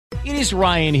It is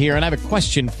Ryan here, and I have a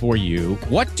question for you.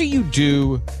 What do you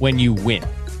do when you win?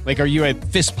 Like, are you a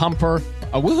fist pumper,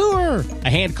 a woo-hooer, a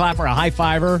hand clapper, a high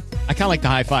fiver? I kind of like the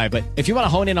high five, but if you want to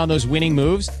hone in on those winning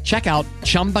moves, check out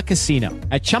Chumba Casino.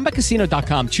 At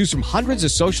ChumbaCasino.com, choose from hundreds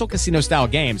of social casino-style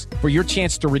games for your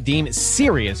chance to redeem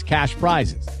serious cash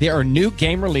prizes. There are new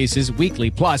game releases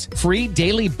weekly, plus free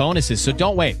daily bonuses. So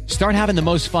don't wait. Start having the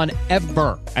most fun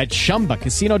ever at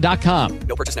ChumbaCasino.com.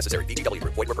 No purchase necessary. VGW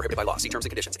Group. Void where prohibited by law. See terms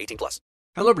and conditions. 18+.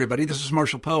 Hello, everybody. This is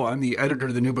Marshall Poe. I'm the editor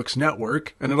of the New Books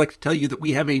Network, and I'd like to tell you that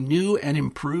we have a new and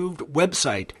improved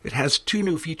website. It has 2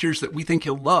 new features that we think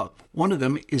you'll love. One of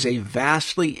them is a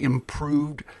vastly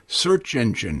improved search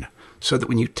engine, so that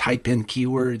when you type in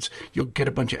keywords, you'll get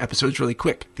a bunch of episodes really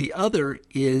quick. The other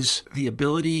is the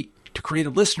ability to create a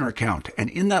listener account. And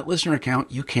in that listener account,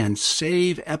 you can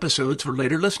save episodes for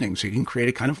later listening. So you can create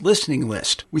a kind of listening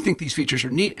list. We think these features are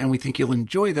neat, and we think you'll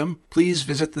enjoy them. Please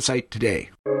visit the site today.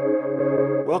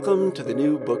 Welcome to the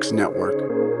New Books Network.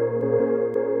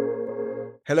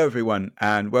 Hello, everyone,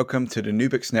 and welcome to the New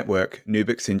Books Network, New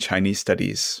Books in Chinese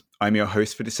Studies. I'm your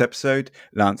host for this episode,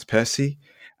 Lance Percy,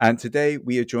 and today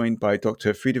we are joined by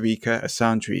Dr. Friederike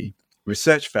Assandri,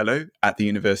 Research Fellow at the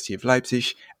University of Leipzig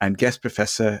and Guest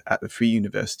Professor at the Free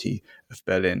University of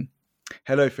Berlin.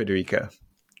 Hello, Friederike.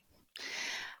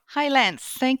 Hi, Lance.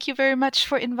 Thank you very much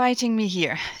for inviting me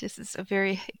here. This is a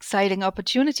very exciting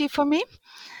opportunity for me.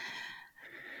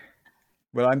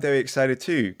 Well, I'm very excited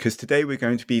too, because today we're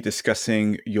going to be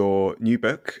discussing your new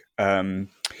book, The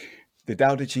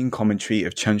Tao Te Ching Commentary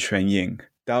of Chen Xuanying,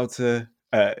 Taoism,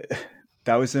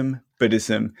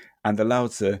 Buddhism, and the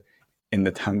Laozi in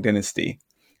the Tang Dynasty.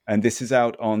 And this is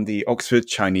out on the Oxford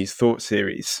Chinese Thought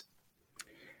series.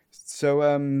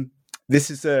 So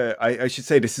this is I should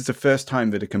say this is the first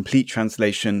time that a complete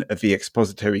translation of the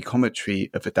expository commentary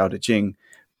of the Tao Te Ching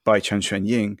by Chen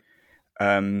Xuanying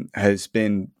has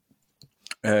been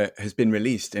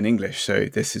released in English, so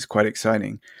this is quite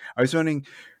exciting. I was wondering,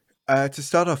 to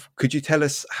start off, could you tell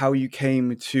us how you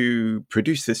came to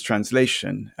produce this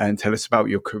translation and tell us about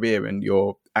your career and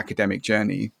your academic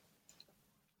journey?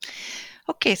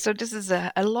 Okay, so this is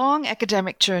a long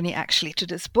academic journey, actually, to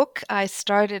this book. I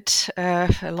started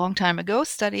a long time ago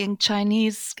studying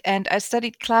Chinese, and I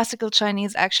studied classical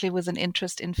Chinese, actually, with an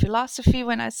interest in philosophy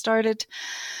when I started,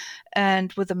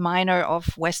 and with a minor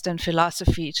of Western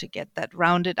philosophy to get that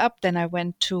rounded up. Then I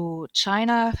went to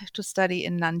China to study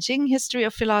in Nanjing history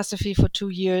of philosophy for 2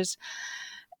 years.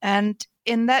 And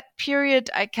in that period,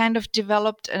 I kind of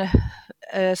developed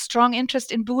a strong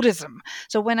interest in Buddhism.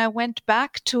 So when I went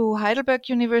back to Heidelberg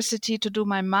University to do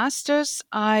my master's,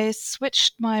 I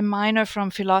switched my minor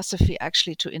from philosophy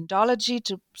actually to Indology,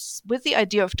 with the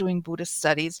idea of doing Buddhist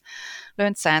studies,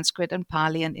 learned Sanskrit and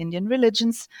Pali and Indian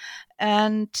religions.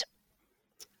 And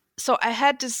so I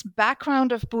had this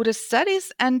background of Buddhist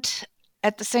studies, and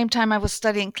at the same time I was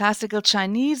studying classical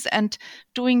Chinese, and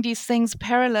doing these things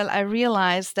parallel, I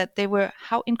realized that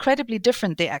how incredibly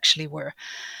different they actually were.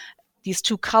 These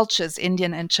two cultures,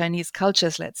 Indian and Chinese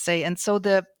cultures, let's say. And so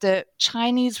the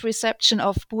Chinese reception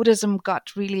of Buddhism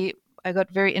I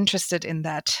got very interested in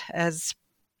that, as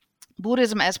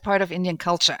Buddhism as part of Indian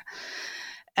culture.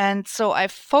 And so I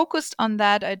focused on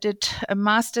that. I did a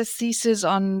master's thesis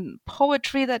on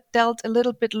poetry that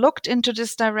looked into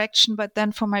this direction. But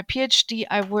then for my PhD,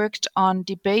 I worked on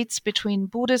debates between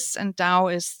Buddhists and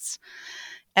Taoists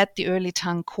at the early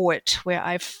Tang court, where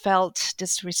I felt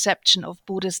this reception of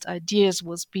Buddhist ideas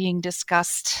was being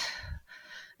discussed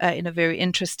in a very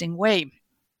interesting way.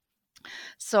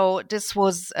 So this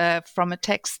was from a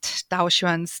text, Dao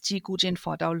Xuan's Ji Gu Jin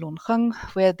Fo Dao Lun Heng,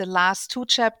 where the last 2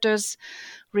 chapters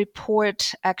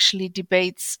report actually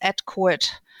debates at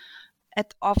court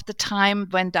of the time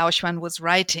when Dao Xuan was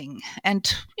writing.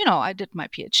 And, I did my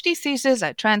PhD thesis,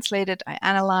 I translated, I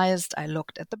analyzed, I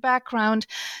looked at the background,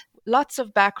 lots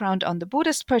of background on the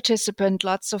Buddhist participant,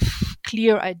 lots of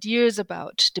clear ideas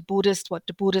about what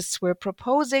the Buddhists were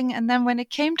proposing. And then when it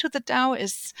came to the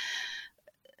Taoists,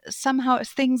 somehow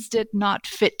things did not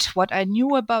fit. What I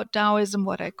knew about Taoism,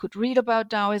 what I could read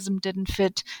about Taoism didn't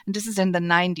fit. And this is in the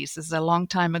 90s. This is a long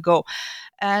time ago.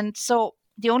 And so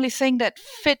the only thing that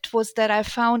fit was that I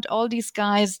found all these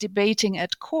guys debating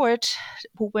at court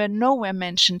who were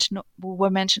mentioned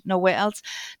nowhere else.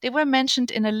 They were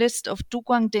mentioned in a list of Du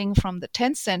Guangding from the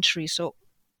 10th century, so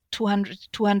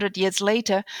 200 years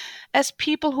later, as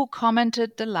people who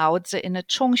commented the Laozi in a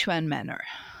Zhongxuan manner.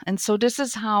 And so this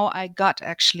is how I got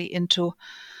actually into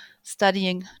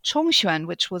studying Zhongxuan,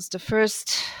 which was the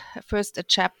first a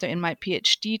chapter in my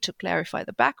PhD to clarify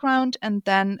the background, and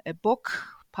then a book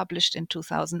published in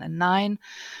 2009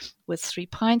 with Three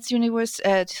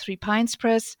Pines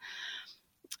Press.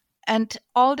 And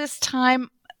all this time,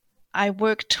 I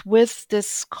worked with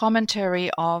this commentary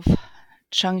of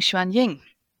Cheng Xuanying,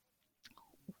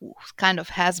 who kind of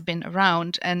has been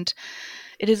around, and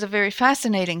it is a very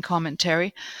fascinating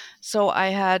commentary. So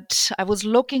I was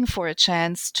looking for a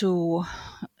chance to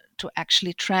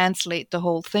actually translate the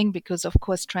whole thing, because of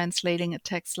course translating a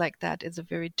text like that is a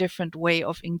very different way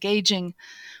of engaging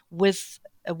with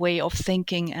a way of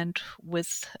thinking and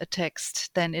with a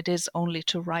text than it is only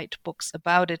to write books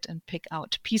about it and pick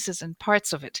out pieces and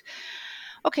parts of it.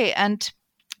 Okay, and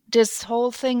this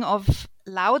whole thing of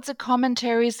Lao-Tzu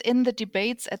commentaries in the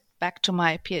debates, back to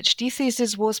my PhD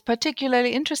thesis, was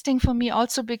particularly interesting for me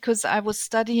also because I was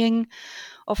studying,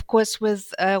 of course,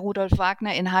 with Rudolf Wagner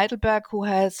in Heidelberg, who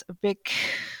has a big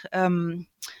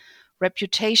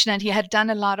reputation, and he had done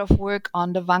a lot of work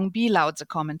on the Wang Bi Lao-Tzu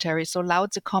commentary. So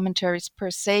Lao-Tzu commentaries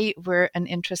per se were an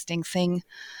interesting thing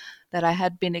that I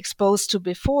had been exposed to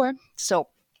before. So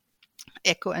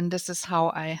and this is how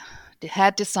I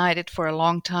had decided for a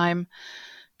long time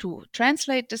to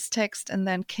translate this text, and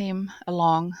then came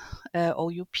along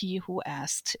OUP, who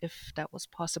asked if that was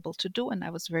possible to do, and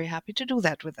I was very happy to do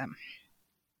that with them.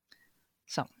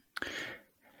 So,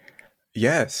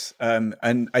 yes,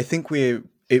 and I think we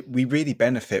really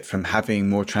benefit from having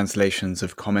more translations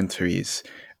of commentaries.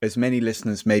 As many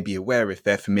listeners may be aware, if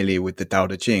they're familiar with the Tao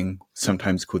Te Ching,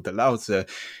 sometimes called the Lao-Tzu,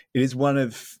 it is one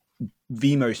of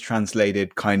the most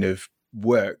translated kind of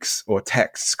works or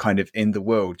texts kind of in the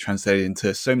world, translated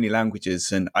into so many languages,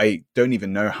 and I don't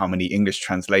even know how many English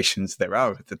translations there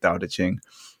are of the Tao Te Ching.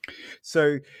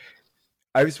 So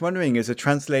I was wondering, as a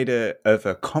translator of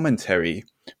a commentary,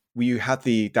 you had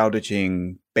the Tao Te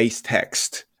Ching base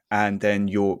text, and then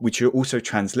which you're also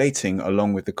translating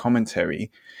along with the commentary.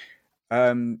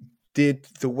 Did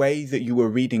the way that you were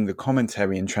reading the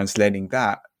commentary and translating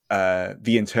that,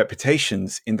 the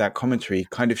interpretations in that commentary,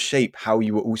 kind of shape how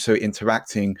you were also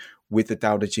interacting with the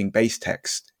Tao Te Ching base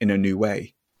text in a new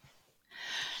way?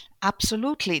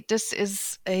 Absolutely. This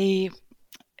is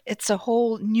it's a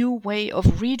whole new way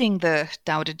of reading the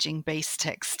Tao Te Ching base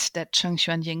text that Cheng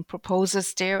Xuanying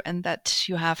proposes there, and that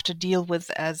you have to deal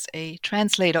with as a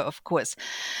translator, of course.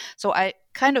 So I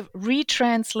kind of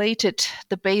retranslated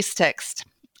the base text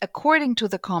according to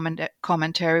the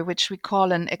commentary, which we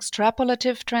call an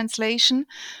extrapolative translation.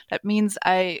 That means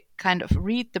I kind of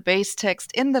read the base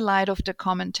text in the light of the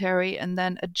commentary and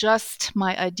then adjust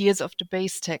my ideas of the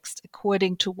base text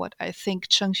according to what I think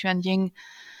Cheng Xuanying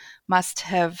must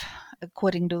have,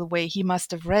 according to the way he must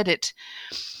have read it.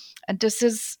 And this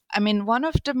is, one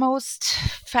of the most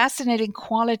fascinating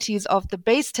qualities of the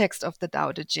base text of the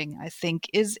Tao Te Ching, I think,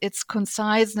 is its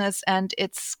conciseness and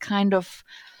its kind of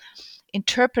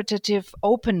interpretative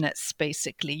openness,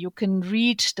 basically. You can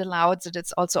read the Lao-Tzu,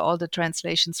 that's also all the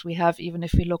translations we have, even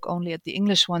if we look only at the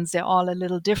English ones, they're all a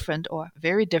little different or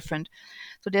very different.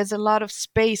 So there's a lot of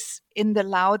space in the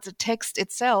Lao-Tzu text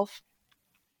itself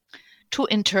to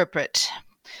interpret.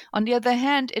 On the other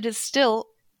hand, it is still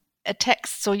a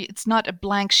text, so it's not a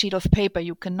blank sheet of paper.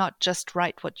 You cannot just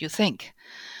write what you think.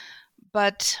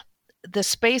 But the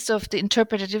space of the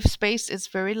interpretative space is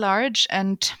very large,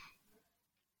 and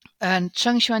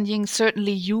Cheng Xuanying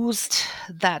certainly used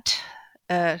that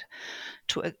to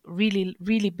a really,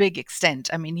 really big extent.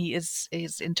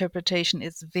 His interpretation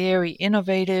is very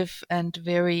innovative and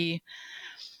very,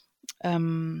 how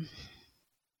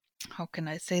can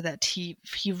I say that? He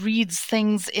reads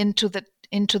things into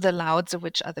the Lao-Tzu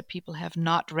which other people have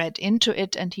not read into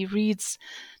it, and he reads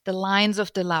the lines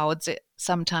of the Lao-Tzu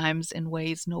sometimes in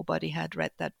ways nobody had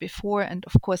read that before, and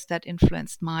of course that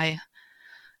influenced my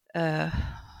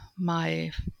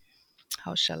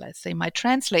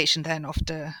translation then of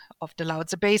the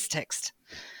Lao-Tzu base text.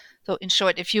 So in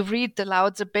short, if you read the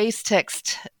Lao-Tzu base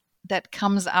text that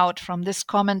comes out from this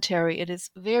commentary, it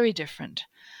is very different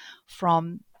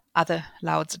from other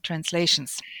Lao-Tzu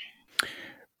translations.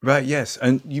 Right, yes.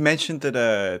 And you mentioned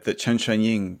that Cheng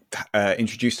Xuanying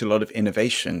introduced a lot of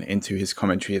innovation into his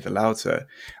commentary of the Lao-Tzu.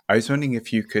 I was wondering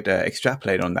if you could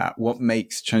extrapolate on that. What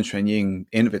makes Cheng Xuanying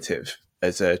innovative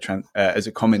as a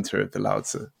commentator of the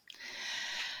Lao-Tzu?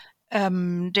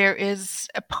 There is,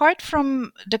 apart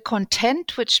from the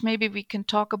content, which maybe we can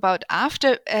talk about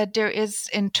after, there is,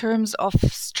 in terms of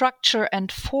structure and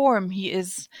form, he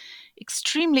is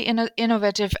extremely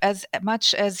innovative, as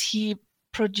much as he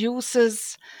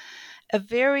produces a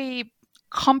very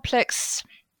complex,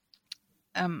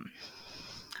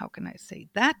 how can I say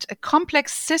that? A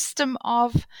complex system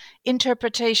of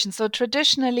interpretation. So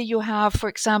traditionally you have, for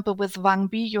example, with Wang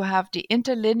Bi, you have the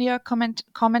interlinear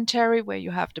commentary where you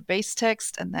have the base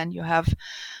text and then you have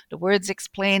the words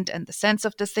explained and the sense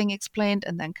of the thing explained,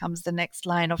 and then comes the next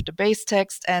line of the base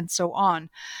text and so on.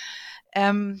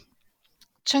 Cheng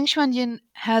Xuanyin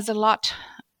has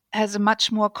a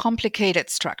much more complicated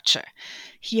structure.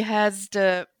 He has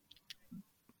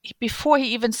before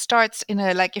he even starts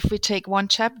like if we take one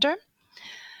chapter,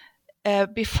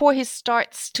 before he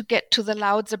starts to get to the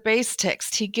Lao-Tzu base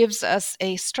text, he gives us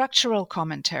a structural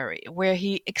commentary where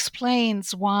he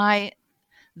explains why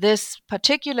this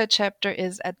particular chapter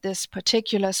is at this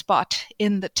particular spot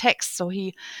in the text. So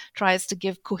he tries to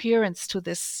give coherence to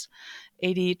these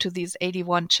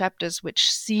 81 chapters,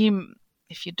 which seem,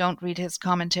 if you don't read his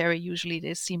commentary, usually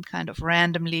they seem kind of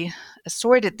randomly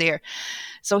assorted there.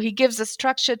 So he gives a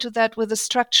structure to that with a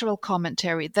structural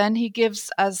commentary. Then he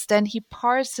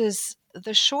parses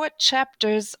the short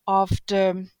chapters of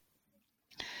the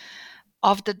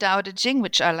Tao Te Ching,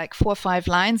 which are like 4 or 5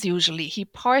 lines usually. He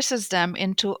parses them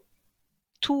into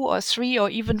 2 or 3 or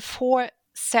even 4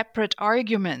 separate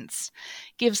arguments,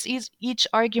 gives each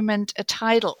argument a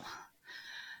title.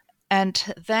 And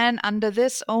then under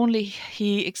this only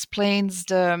he explains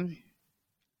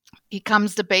he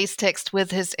comes the base text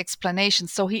with his explanation.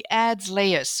 So he adds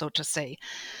layers, so to say.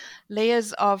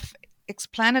 Layers of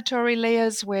explanatory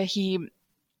layers where he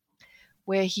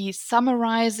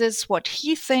summarizes what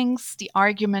he thinks the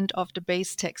argument of the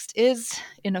base text is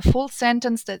in a full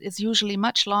sentence that is usually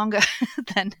much longer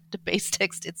than the base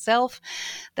text itself.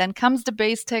 Then comes the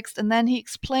base text, and then he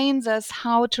explains us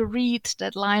how to read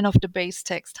that line of the base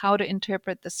text, how to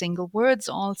interpret the single words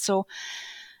also,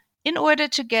 in order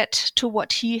to get to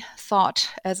what he thought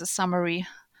as a summary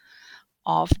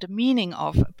of the meaning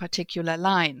of a particular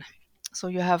line. So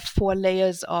you have 4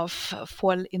 layers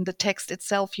in the text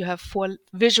itself, you have 4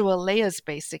 visual layers,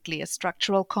 basically. A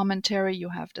structural commentary, you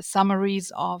have the summaries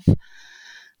of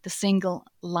the single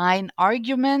line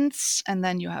arguments, and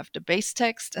then you have the base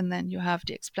text, and then you have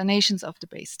the explanations of the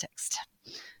base text.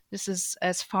 This is,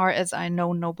 as far as I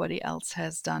know, nobody else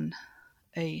has done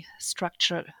a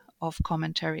structure of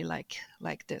commentary like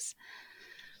this.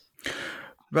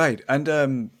 Right.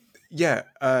 And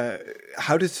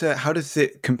how does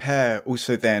it compare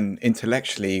also then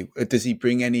intellectually? Does he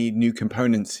bring any new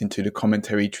components into the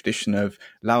commentary tradition of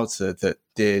Lao-Tzu that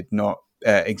did not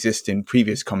exist in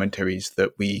previous commentaries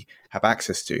that we have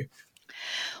access to?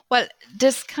 Well,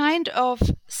 this kind of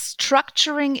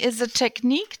structuring is a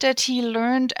technique that he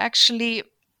learned, actually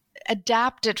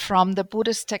adapted from the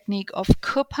Buddhist technique of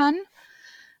Kupan,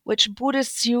 which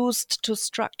Buddhists used to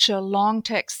structure long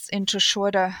texts into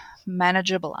shorter,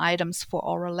 manageable items for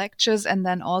oral lectures and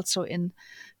then also in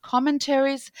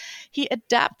commentaries. He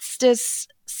adapts this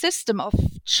system of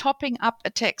chopping up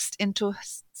a text into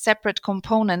separate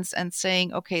components and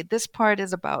saying, okay, this part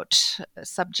is about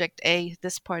subject A,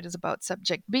 this part is about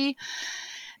subject B,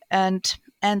 and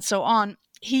so on.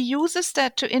 He uses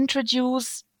that to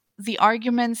introduce the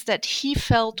arguments that he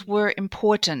felt were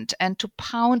important and to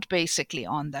pound basically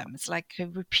on them. It's like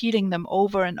repeating them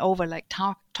over and over, like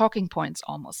talking points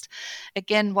almost.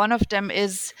 Again, one of them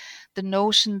is the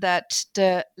notion that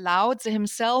the Lao-Tzu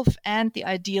himself and the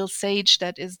ideal sage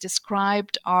that is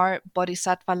described are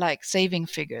bodhisattva-like saving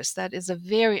figures. That is a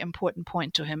very important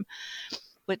point to him,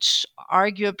 which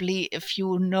arguably, if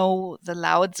you know the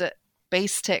Lao-Tzu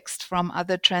base text from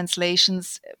other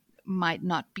translations, might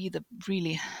not be the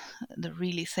really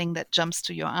thing that jumps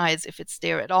to your eyes if it's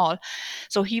there at all.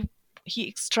 So he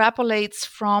extrapolates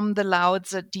from the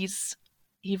Lao-Tzu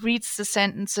he reads the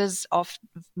sentences of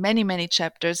many, many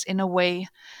chapters in a way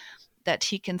that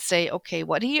he can say, okay,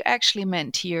 what he actually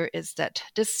meant here is that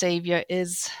this sage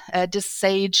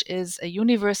is a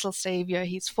universal savior.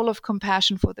 He's full of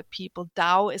compassion for the people.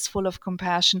 Tao is full of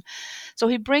compassion. So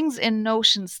he brings in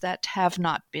notions that have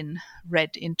not been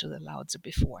read into the Lao-Tzu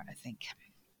before, I think.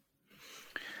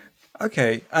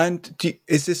 Okay, and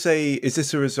is this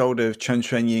a result of Cheng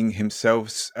Xuanyin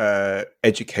himself's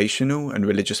educational and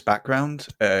religious background?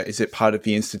 Is it part of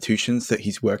the institutions that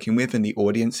he's working with and the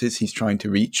audiences he's trying to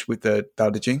reach with the Tao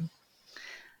Te Ching?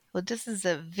 Well, this is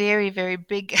a very, very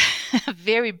big,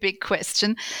 very big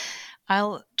question.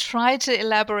 I'll try to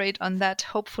elaborate on that,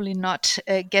 hopefully not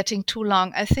getting too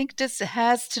long. I think this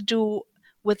has to do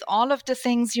with all of the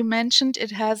things you mentioned.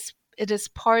 It is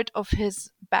part of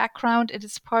his background. It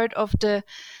is part of the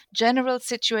general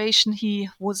situation he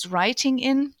was writing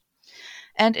in,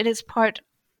 and it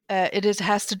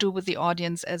has to do with the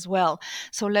audience as well.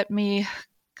 So let me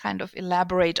kind of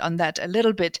elaborate on that a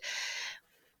little bit.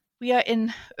 We are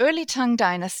in early Tang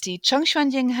Dynasty. Zheng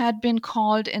Xuanying had been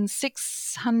called in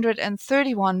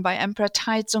 631 by Emperor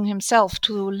Taizong himself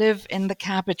to live in the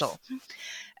capital.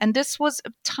 And this was a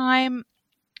time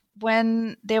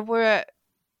when there were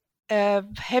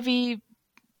heavy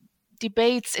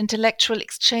debates, intellectual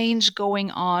exchange going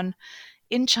on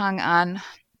in Chang'an,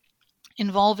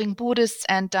 involving Buddhists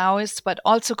and Taoists, but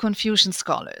also Confucian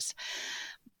scholars.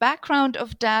 Background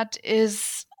of that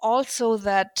is also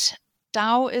that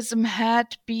Taoism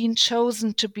had been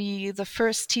chosen to be the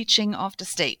first teaching of the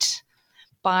state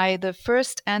by the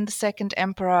first and the second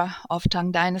emperor of Tang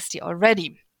Dynasty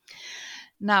already.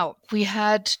 Now, we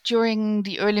had, during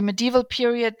the early medieval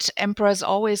period, emperors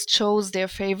always chose their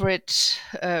favorite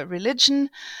religion,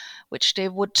 which they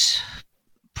would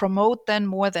promote then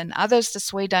more than others. The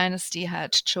Sui dynasty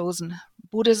had chosen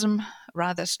Buddhism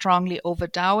rather strongly over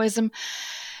Taoism.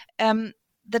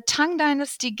 The Tang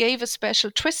dynasty gave a special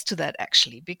twist to that,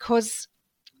 actually, because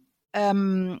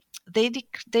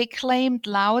they claimed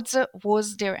Lao Tzu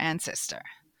was their ancestor.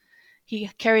 He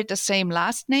carried the same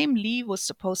last name. Li was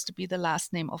supposed to be the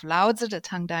last name of Lao Tzu. The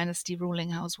Tang dynasty ruling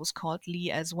house was called Li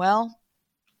as well.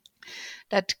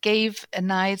 That gave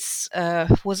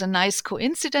was a nice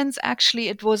coincidence. Actually,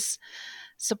 it was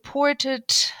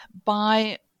supported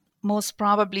by, most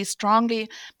probably strongly,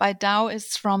 by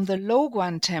Taoists from the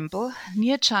Loguan temple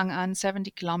near Chang'an,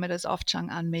 70 kilometers off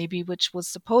Chang'an maybe, which was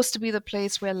supposed to be the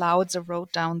place where Lao Tzu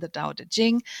wrote down the Tao Te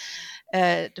Ching.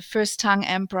 The first Tang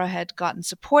emperor had gotten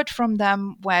support from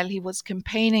them while he was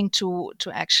campaigning to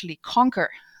actually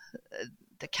conquer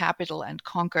the capital and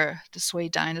conquer the Sui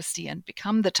dynasty and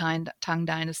become the Tang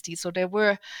dynasty. So there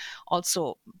were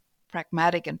also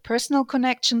pragmatic and personal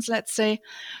connections, let's say.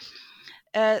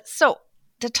 So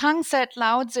the Tang said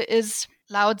Lao Tzu is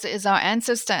our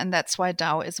ancestor, and that's why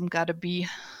Taoism got to be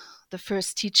the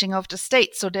first teaching of the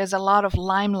state. So there's a lot of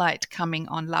limelight coming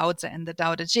on Lao Tzu and the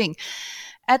Tao Te Ching.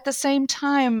 At the same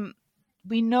time,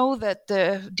 we know that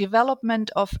the development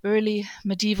of early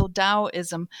medieval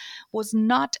Taoism was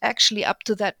not actually up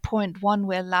to that point one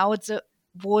where Lao Tzu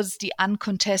was the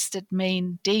uncontested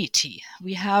main deity.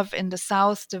 We have in the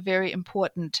south the very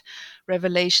important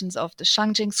revelations of the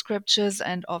Shangjing scriptures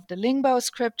and of the Lingbao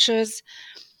scriptures,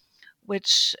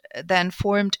 which then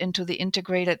formed into the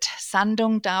integrated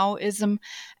Shandong Taoism.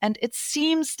 And it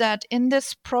seems that in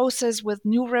this process, with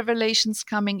new revelations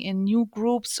coming in, new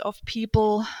groups of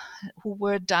people who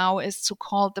were Taoists, who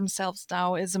called themselves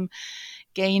Taoism,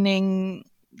 gaining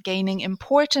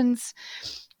importance,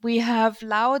 we have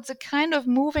Lao Tzu kind of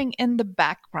moving in the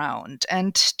background.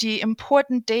 And the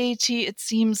important deity, it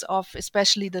seems, of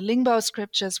especially the Lingbao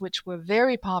scriptures, which were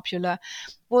very popular,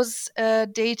 was a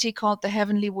deity called the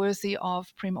Heavenly Worthy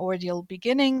of Primordial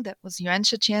Beginning. That was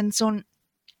Yuanshi Tianzun,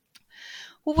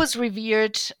 who was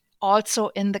revered also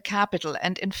in the capital.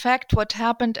 And in fact, what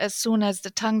happened as soon as the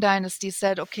Tang dynasty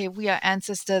said, okay, we are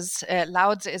ancestors,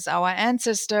 Lao Tzu is our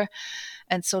ancestor,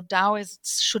 and so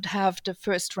Taoists should have the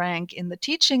first rank in the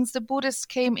teachings, the Buddhists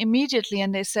came immediately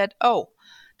and they said, oh,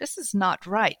 this is not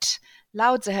right.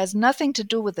 Lao Tzu has nothing to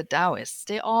do with the Taoists.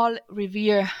 They all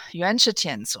revere Yuanshi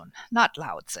Tianzun, not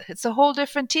Lao Tzu. It's a whole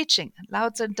different teaching. Lao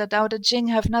Tzu and the Tao Te Ching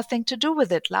have nothing to do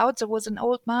with it. Lao Tzu was an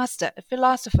old master, a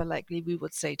philosopher, like we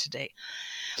would say today.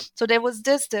 So there was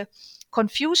the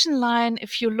Confucian line.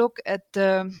 If you look at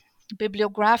the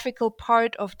bibliographical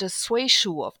part of the Sui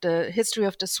Shu, of the history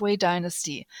of the Sui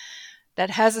dynasty, that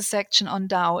has a section on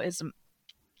Taoism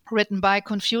written by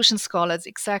Confucian scholars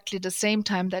exactly the same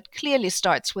time, that clearly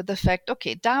starts with the fact,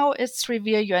 okay, Taoists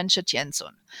revere Yuanshi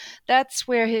Tianzun. That's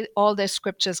where all their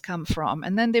scriptures come from.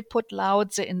 And then they put Lao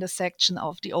Tzu in the section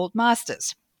of the old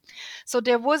masters. So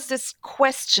there was this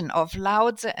question of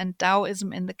Lao Tzu and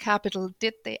Taoism in the capital.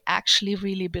 Did they actually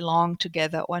really belong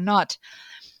together or not?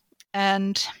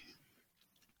 And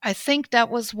I think that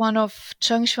was one of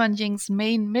Zheng Xuanying's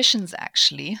main missions,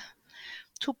 actually,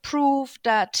 to prove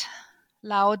that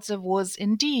Lao Tzu was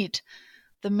indeed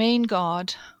the main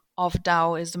god of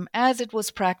Taoism as it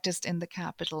was practiced in the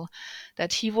capital,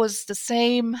 that he was the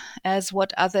same as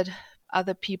what other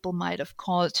people might have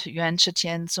called Yuanshi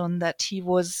Tianzun, that he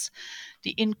was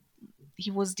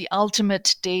the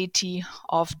ultimate deity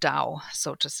of Tao,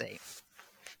 so to say.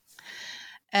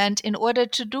 And in order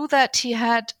to do that, he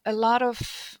had a lot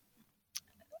of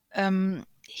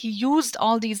he used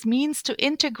all these means to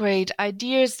integrate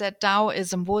ideas that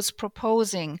Taoism was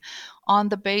proposing on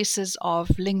the basis of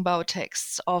Lingbao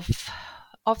texts, of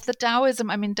the Taoism.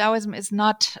 I mean, Taoism is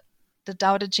not, the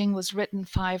Tao Te Ching was written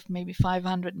 500, maybe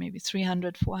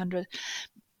 300, 400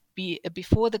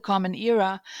 before the Common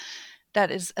Era.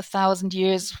 That is 1,000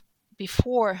 years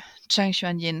before Zheng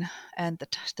Xuanyin and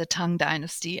the Tang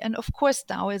Dynasty. And of course,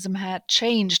 Taoism had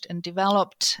changed and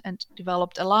developed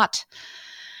a lot.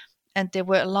 And there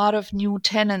were a lot of new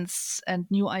tenets and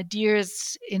new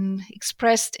ideas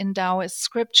expressed in Taoist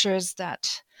scriptures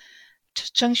that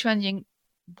Zheng Xuanyin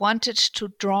wanted to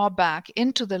draw back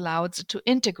into the Lao Tzu to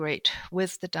integrate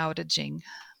with the Tao Te Ching,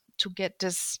 to get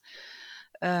this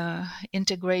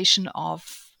integration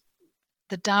of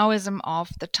the Taoism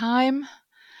of the time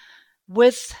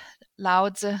with Lao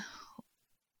Tzu,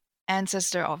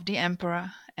 ancestor of the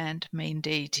emperor and main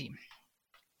deity.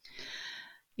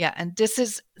 Yeah, and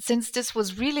since this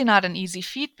was really not an easy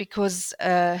feat, because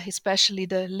especially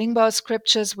the Lingbao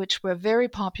scriptures, which were very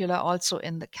popular also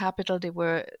in the capital, they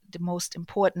were the most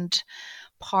important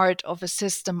part of a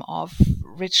system of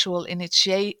ritual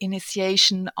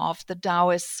initiation of the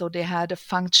Taoists. So they had a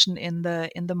function in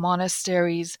the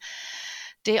monasteries.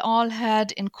 They all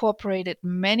had incorporated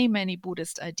many, many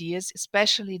Buddhist ideas,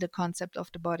 especially the concept of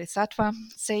the Bodhisattva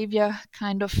savior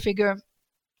kind of figure.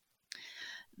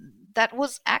 That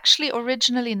was actually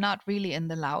originally not really in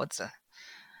the Lao Tzu.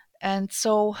 And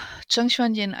so Zheng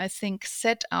Xuanyin, I think,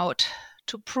 set out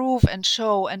to prove and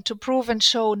show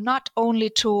not only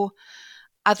to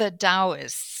other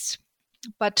Taoists,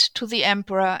 but to the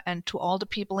emperor and to all the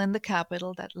people in the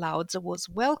capital, that Lao Tzu was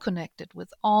well connected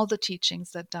with all the teachings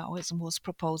that Taoism was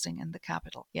proposing in the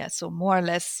capital. Yeah, so more or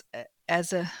less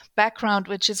as a background,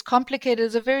 which is complicated,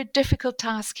 is a very difficult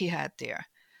task he had there,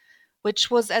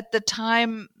 which was at the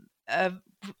time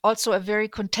also a very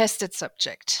contested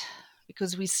subject,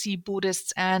 because we see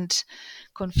Buddhists and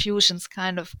Confucians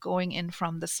kind of going in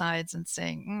from the sides and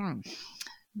saying,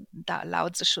 Lao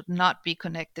Tzu should not be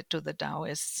connected to the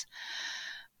Taoists,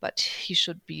 but he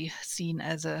should be seen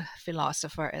as a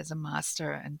philosopher, as a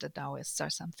master, and the Taoists are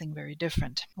something very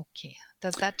different. Okay,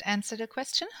 does that answer the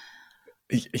question?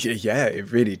 Yeah, it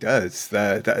really does.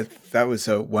 That was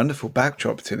a wonderful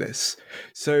backdrop to this.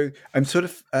 So I'm sort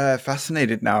of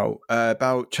fascinated now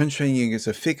about Zheng Xuanyin as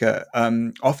a figure.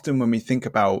 Often when we think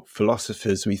about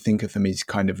philosophers, we think of them as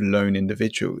kind of lone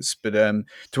individuals. But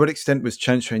to what extent was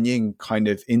Zheng Xuanyin kind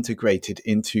of integrated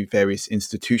into various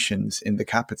institutions in the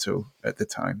capital at the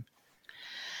time?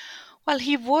 Well,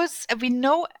 he was. We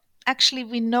know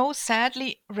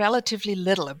sadly relatively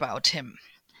little about him.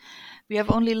 We have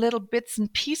only little bits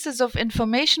and pieces of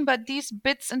information, but these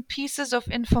bits and pieces of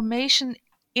information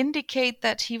indicate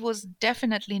that he was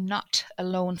definitely not a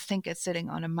lone thinker sitting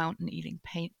on a mountain eating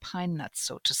pine nuts,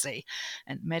 so to say,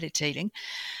 and meditating.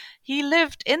 He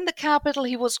lived in the capital.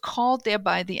 He was called there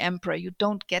by the emperor. You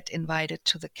don't get invited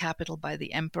to the capital by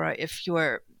the emperor if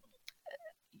you're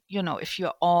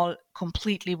all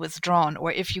completely withdrawn,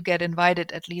 or if you get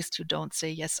invited, at least you don't say,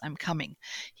 yes, I'm coming.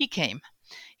 He came.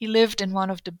 He lived in one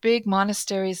of the big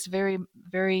monasteries, very,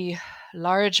 very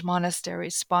large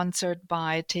monasteries, sponsored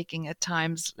by taking at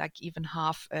times like even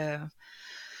half a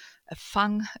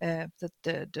fang. In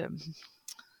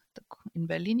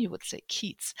Berlin you would say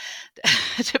Kiez.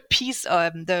 The piece,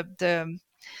 the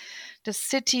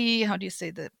city. How do you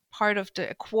say, the part of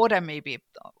a quarter maybe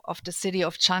of the city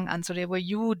of Chang'an. So there were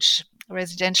huge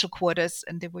residential quarters,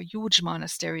 and there were huge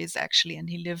monasteries actually. And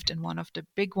he lived in one of the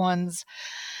big ones.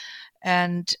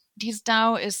 And these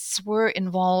Taoists were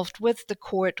involved with the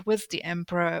court, with the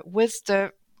emperor, with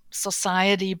the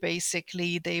society,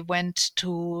 basically. They went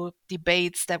to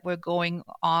debates that were going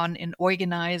on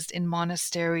organized in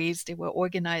monasteries. They were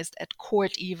organized at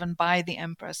court even by the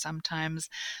emperor sometimes.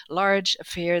 Large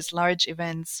affairs, large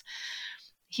events.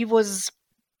 He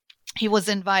was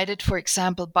invited, for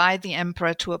example, by the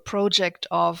emperor to a project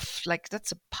of,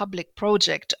 that's a public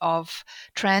project of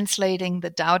translating the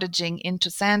Tao Te Ching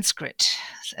into Sanskrit.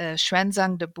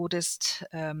 Xuanzang, the Buddhist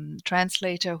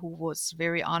translator, who was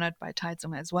very honored by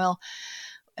Taizong as well,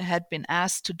 had been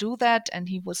asked to do that, and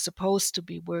he was supposed to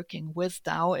be working with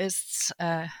Taoists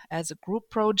as a group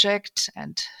project,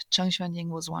 and Zheng Xuanyin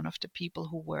was one of the people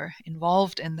who were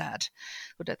involved in that.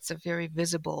 So that's a very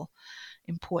visible,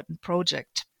 important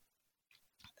project.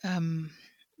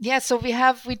 So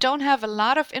we don't have a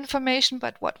lot of information,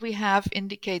 but what we have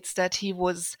indicates that he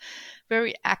was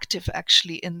very active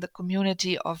actually in the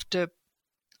community of the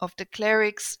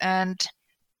clerics and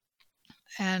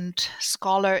in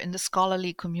the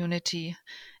scholarly community,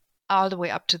 all the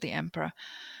way up to the emperor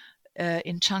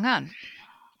in Chang'an.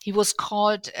 He was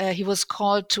called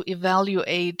to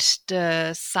evaluate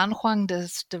the Sanhuang,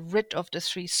 the writ of the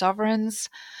three sovereigns,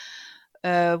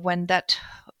 when that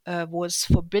was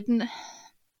forbidden.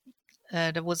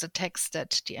 There was a text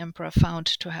that the emperor found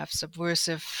to have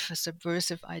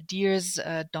subversive ideas.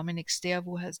 Dominic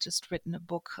Stervu has just written a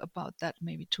book about that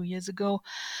maybe 2 years ago.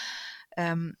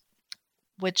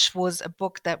 which was a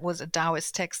book that was a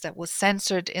Taoist text that was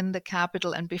censored in the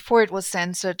capital. And before it was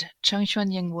censored, Cheng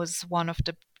Xuanying was one of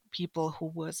the people who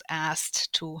was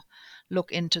asked to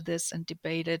look into this and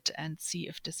debate it and see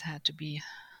if this had to be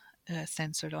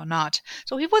censored or not.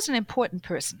 So he was an important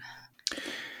person.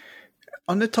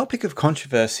 On the topic of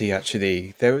controversy,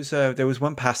 actually, there was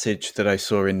one passage that I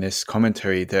saw in this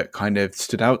commentary that kind of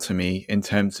stood out to me in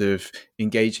terms of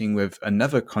engaging with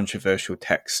another controversial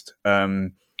text.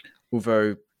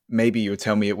 Although maybe you'll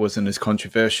tell me it wasn't as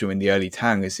controversial in the early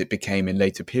Tang as it became in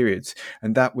later periods,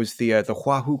 and that was the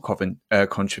Huahu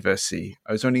controversy.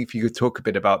 I was wondering if you could talk a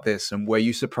bit about this, and were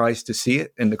you surprised to see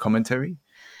it in the commentary?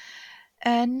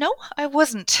 No, I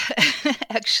wasn't,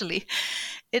 actually.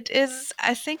 It is,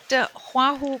 I think the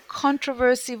Huahu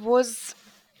controversy was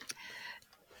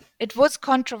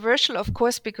controversial, of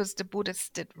course, because the Buddhists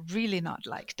did really not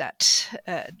like that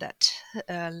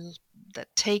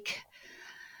take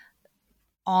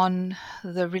on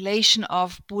the relation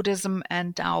of Buddhism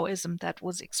and Taoism that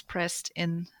was expressed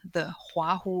in the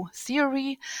Huahu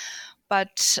theory.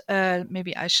 But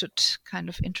maybe I should kind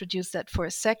of introduce that for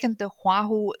a second. The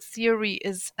Huahu theory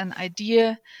is an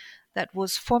idea that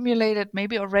was formulated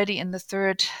maybe already in the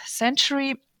 3rd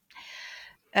century,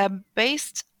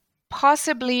 based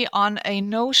possibly on a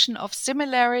notion of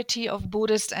similarity of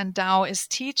Buddhist and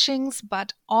Taoist teachings,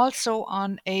 but also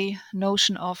on a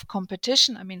notion of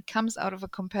competition. I mean, it comes out of a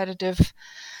competitive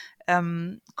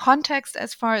context,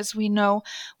 as far as we know,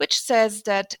 which says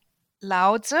that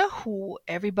Lao Tzu, who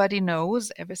everybody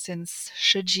knows ever since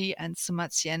Shiji and Sima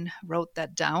Qian wrote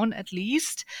that down, at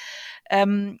least,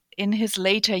 in his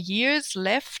later years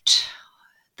left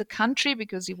the country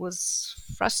because he was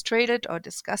frustrated or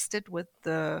disgusted with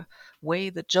the way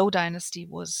the Zhou dynasty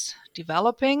was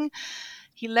developing.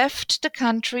 He left the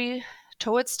country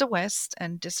towards the west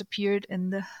and disappeared in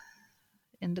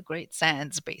the Great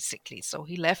Sands, basically. So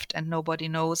he left and nobody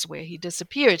knows where he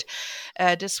disappeared.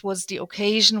 This was the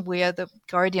occasion where the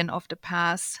guardian of the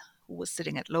pass, who was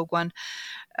sitting at Loguan,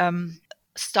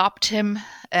 stopped him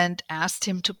and asked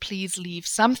him to please leave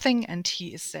something. And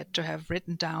he is said to have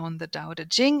written down the Tao Te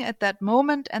Ching at that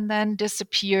moment and then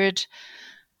disappeared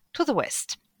to the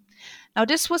west. Now,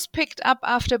 this was picked up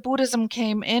after Buddhism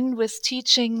came in with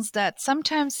teachings that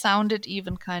sometimes sounded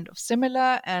even kind of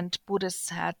similar, and Buddhists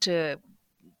had to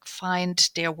find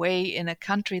their way in a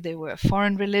country. They were a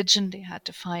foreign religion. They had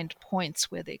to find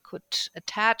points where they could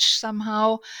attach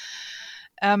somehow.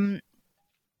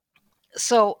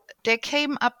 So there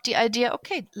came up the idea,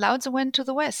 okay, Lao Tzu went to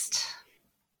the West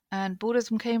and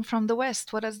Buddhism came from the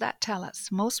West. What does that tell us?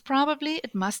 Most probably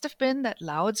it must have been that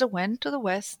Lao Tzu went to the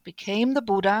West, became the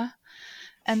Buddha,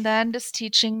 and then this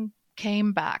teaching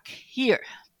came back here.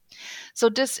 So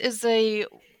this is a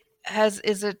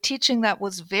teaching that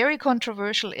was very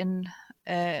controversial in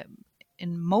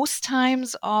most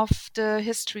times of the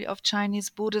history of Chinese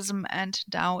Buddhism and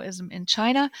Taoism in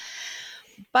China.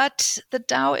 But the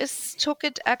Taoists took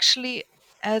it actually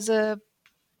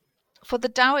for the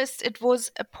Taoists, it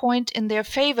was a point in their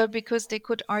favor because they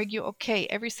could argue, okay,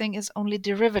 everything is only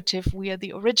derivative. We are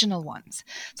the original ones.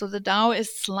 So the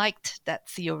Taoists liked that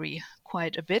theory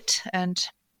quite a bit and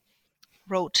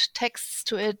wrote texts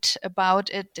to it, about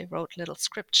it. They wrote little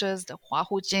scriptures, the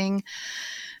Huahu Jing,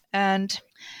 and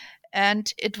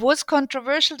it was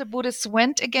controversial. The Buddhists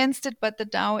went against it, but the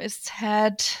Taoists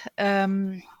had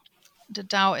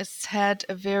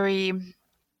a very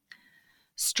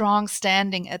strong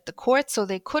standing at the court, so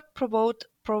they could promote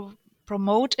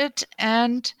it,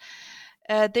 and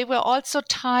they were also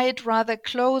tied rather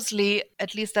closely.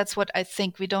 At least that's what I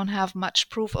think. We don't have much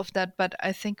proof of that, but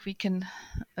I think we can.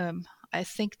 I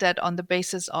think that on the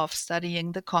basis of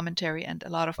studying the commentary and a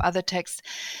lot of other texts,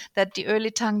 that the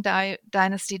early Tang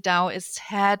Dynasty Taoists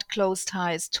had close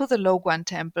ties to the Loguan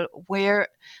Temple, where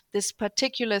this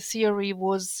particular theory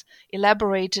was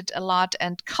elaborated a lot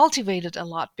and cultivated a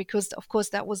lot, because, of course,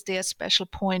 that was their special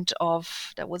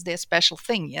that was their special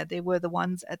thing. Yeah, they were the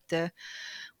ones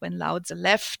when Lao Tzu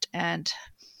left and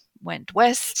went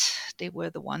west, they were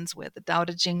the ones where the Tao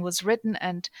Te Ching was written,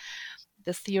 and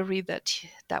the theory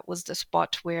that was the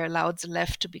spot where Lao Tzu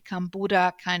left to become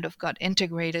Buddha kind of got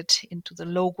integrated into the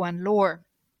Loguan lore.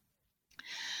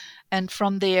 And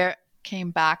from there came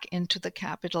back into the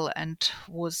capital, and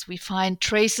we find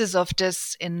traces of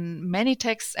this in many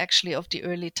texts actually of the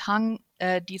early Tang.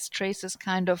 These traces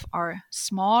kind of are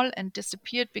small and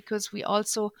disappeared because we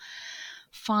also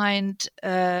find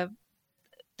the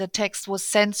text was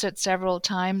censored several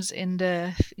times in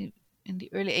the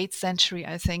early 8th century,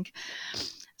 I think.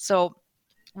 So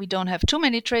we don't have too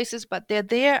many traces, but they're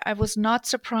there. I was not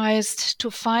surprised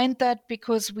to find that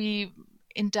because we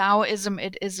in Taoism,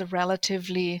 it is a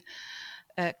relatively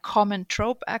common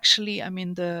trope, actually. I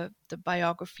mean, the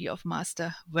biography of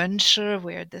Master Wensche,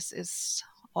 where this is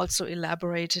also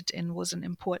elaborated in, was an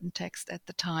important text at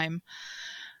the time.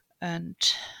 And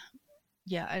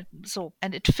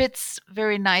and it fits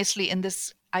very nicely in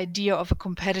this idea of a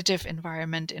competitive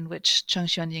environment in which Zheng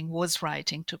Xuanying was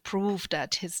writing to prove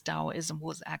that his Taoism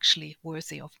was actually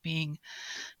worthy of being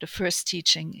the first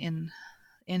teaching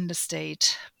in the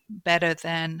state, better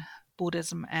than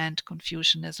Buddhism and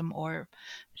Confucianism, or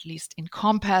at least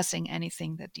encompassing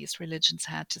anything that these religions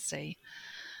had to say.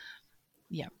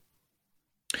 Yeah.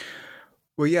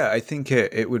 Well, yeah, I think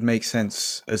it would make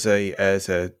sense as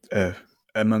a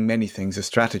among many things, a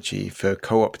strategy for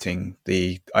co-opting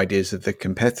the ideas of the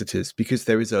competitors, because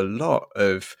there is a lot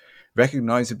of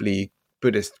recognizably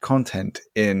Buddhist content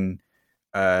in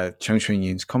Zheng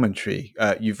Xuanying's commentary.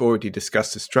 You've already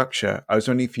discussed the structure. I was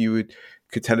wondering if you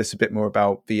could tell us a bit more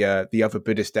about the other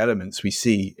Buddhist elements we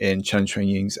see in Zheng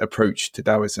Xuanying's approach to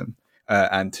Taoism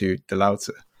and to the Lao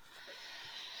Tzu.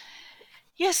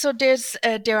 Yeah, so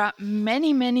there are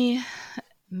many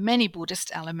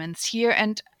Buddhist elements here,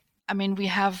 and I mean, we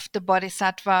have the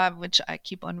Bodhisattva, which I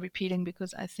keep on repeating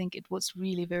because I think it was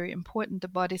really very important. The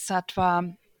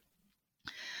Bodhisattva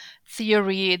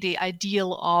theory, the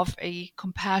ideal of a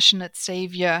compassionate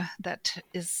savior that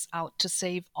is out to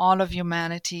save all of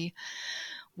humanity.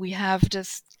 We have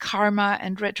this karma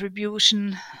and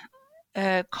retribution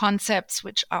concepts,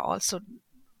 which are also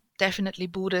definitely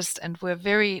Buddhist and were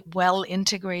very well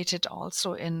integrated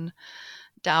also in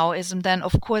Taoism. Then,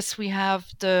 of course, we have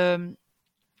the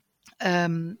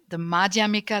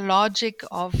Madhyamika logic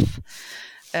of,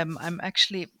 I'm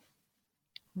actually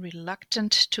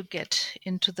reluctant to get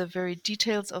into the very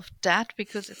details of that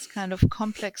because it's kind of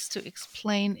complex to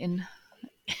explain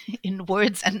in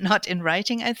words and not in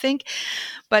writing, I think.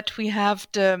 But we have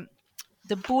the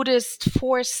Buddhist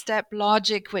four-step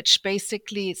logic, which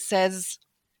basically says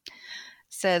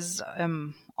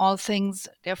all things,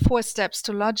 there are 4 steps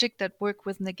to logic that work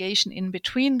with negation in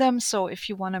between them. So if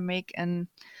you want to make an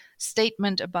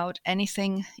statement about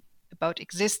anything, about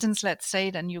existence, let's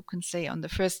say, then you can say on the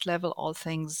first level, all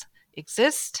things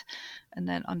exist. And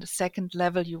then on the second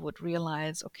level, you would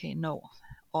realize, okay, no,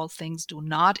 all things do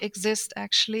not exist,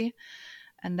 actually.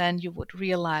 And then you would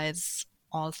realize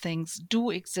all things do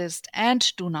exist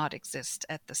and do not exist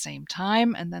at the same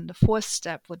time. And then the 4th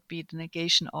step would be the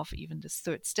negation of even this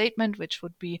 3rd statement, which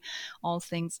would be all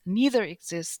things neither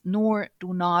exist nor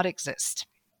do not exist.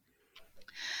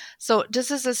 So this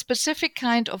is a specific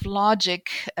kind of logic,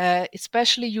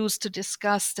 especially used to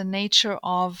discuss the nature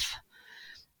of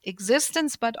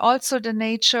existence, but also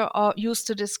used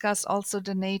to discuss also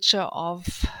the nature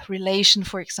of relation,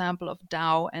 for example, of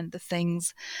Tao and the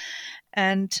things.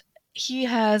 And he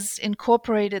has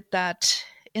incorporated that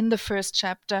in the 1st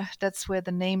chapter. That's where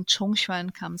the name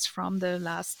Zhongxuan comes from. The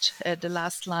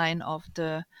last line of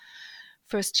the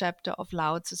 1st chapter of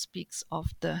Lao Tzu speaks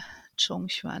of the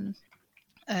Zhongxuan.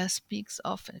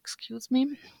 Excuse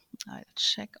me, I'll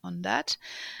check on that.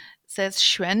 It says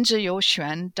Xuan zhi you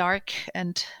xuan, dark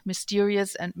and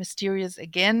mysterious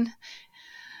again.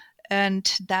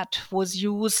 And that was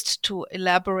used to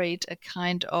elaborate a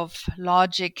kind of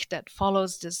logic that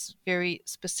follows this very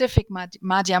specific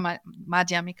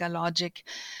Madhyamika logic.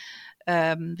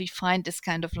 We find this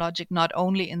kind of logic not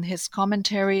only in his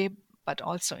commentary, but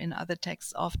also in other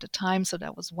texts of the time. So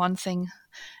that was one thing.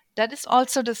 That is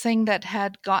also the thing that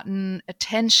had gotten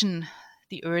attention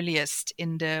the earliest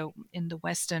in the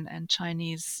Western and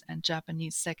Chinese and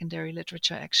Japanese secondary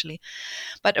literature, actually.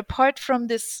 But apart from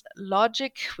this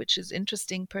logic, which is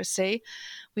interesting per se,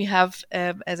 we have,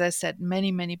 as I said,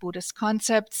 many Buddhist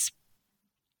concepts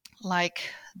like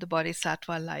the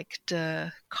Bodhisattva, like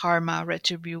the karma,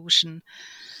 retribution,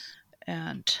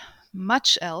 and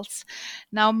much else.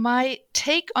 Now, my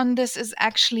take on this is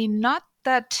actually not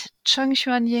that Zheng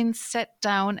Xuanying sat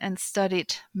down and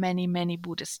studied many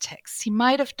Buddhist texts. He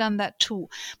might have done that too,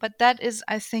 but that is,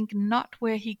 I think, not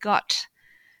where he got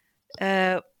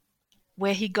all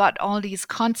these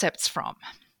concepts from.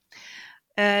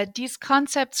 These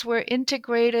concepts were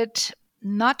integrated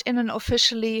not in an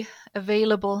officially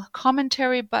available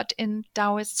commentary, but in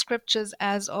Taoist scriptures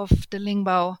as of the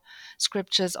Lingbao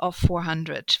scriptures of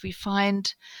 400. We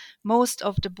find most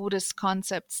of the Buddhist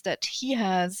concepts that he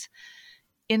has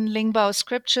in Lingbao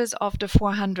scriptures of the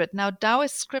 400. Now,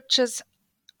 Taoist scriptures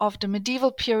of the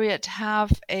medieval period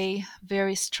have a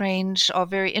very strange or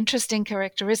very interesting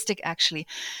characteristic, actually,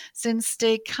 since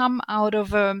they come out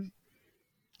of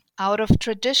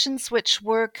traditions which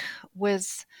work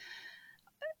with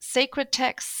sacred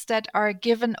texts that are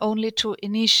given only to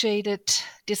initiated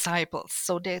disciples.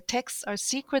 So the texts are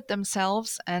secret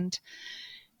themselves, and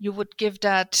you would give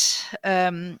that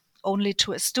only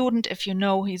to a student if you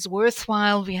know he's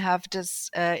worthwhile. We have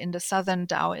this in the Southern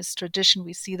Taoist tradition.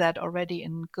 We see that already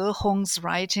in Ge Hong's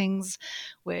writings,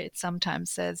 where it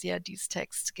sometimes says, these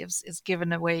texts is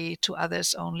given away to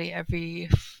others only every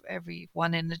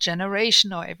one in a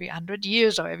generation, or every 100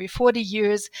 years, or every 40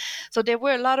 years. So there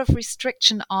were a lot of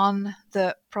restriction on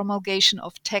the promulgation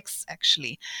of texts,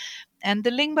 actually. And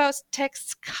the Lingbao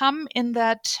texts come in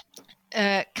that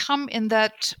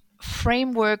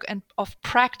framework and of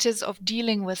practice of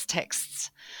dealing with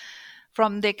texts.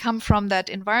 They come from that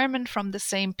environment, from the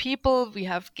same people. We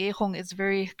have Ge Hong is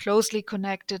very closely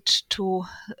connected to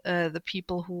the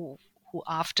people who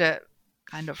after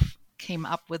kind of came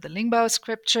up with the Lingbao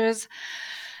scriptures.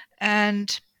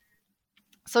 And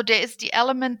so there is the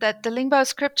element that the Lingbao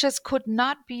scriptures could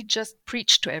not be just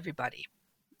preached to everybody.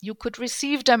 You could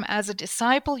receive them as a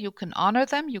disciple, you can honor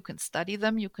them, you can study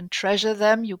them, you can treasure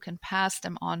them, you can pass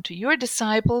them on to your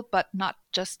disciple, but not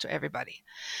just to everybody.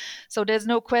 So there's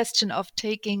no question of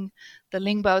taking the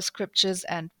Lingbao scriptures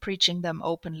and preaching them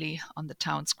openly on the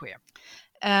town square.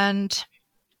 And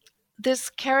this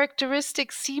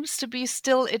characteristic seems to be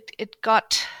still, it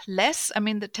got less. I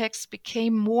mean, the text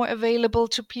became more available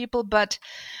to people, but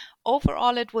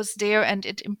overall it was there, and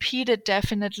it impeded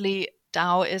definitely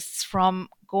Taoists from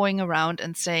going around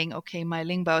and saying, okay, my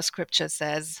Lingbao scripture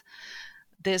says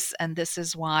this, and this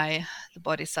is why the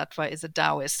Bodhisattva is a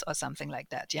Taoist, or something like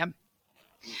that. Yeah.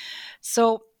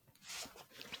 So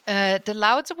the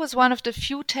Lao Tzu was one of the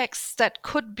few texts that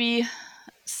could be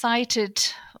cited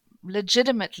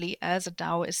legitimately as a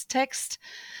Taoist text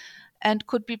and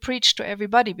could be preached to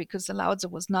everybody, because the Lao Tzu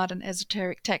was not an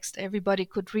esoteric text. Everybody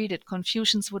could read it.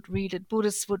 Confucians would read it.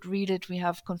 Buddhists would read it. We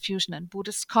have Confucian and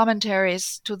Buddhist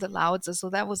commentaries to the Lao Tzu.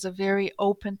 So that was a very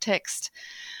open text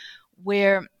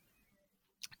where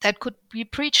that could be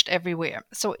preached everywhere.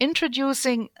 So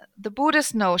introducing the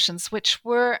Buddhist notions, which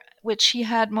he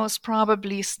had most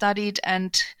probably studied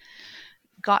and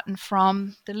gotten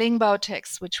from the Lingbao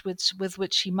text, with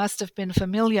which he must have been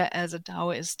familiar as a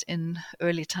Taoist in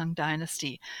early Tang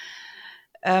Dynasty.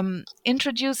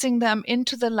 Introducing them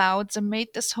into the Lao Tzu made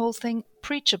this whole thing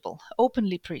preachable,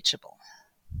 openly preachable.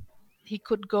 He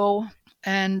could go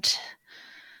and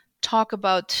talk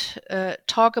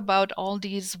about all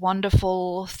these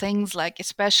wonderful things, like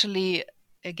especially,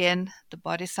 again, the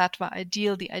Bodhisattva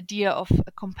ideal, the idea of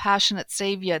a compassionate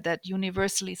savior that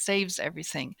universally saves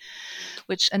everything,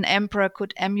 which an emperor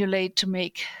could emulate to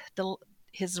make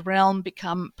his realm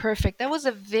become perfect. That was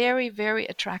a very, very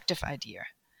attractive idea.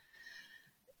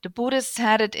 The Buddhists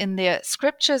had it in their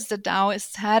scriptures, the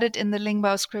Taoists had it in the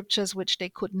Lingbao scriptures, which they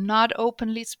could not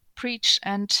openly preach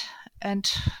and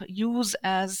use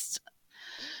as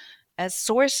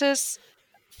sources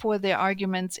for their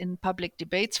arguments in public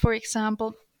debates, for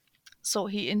example. So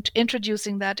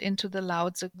introducing that into the Lao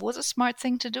Tzu was a smart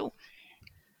thing to do.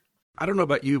 I don't know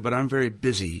about you, but I'm very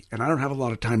busy and I don't have a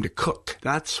lot of time to cook.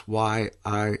 That's why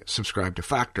I subscribe to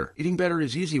Factor. Eating better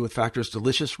is easy with Factor's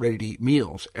delicious, ready-to-eat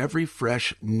meals. Every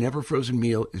fresh, never frozen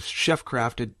meal is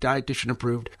chef-crafted, dietitian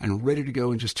approved, and ready to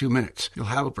go in just 2 minutes. You'll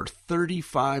have over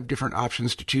 35 different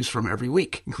options to choose from every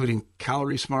week, including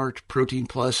Calorie Smart, Protein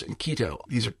Plus, and Keto.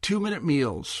 These are 2-minute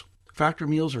meals. Factor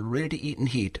meals are ready to eat and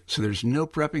heat, so there's no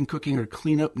prepping, cooking, or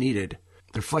cleanup needed.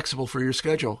 They're flexible for your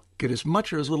schedule. Get as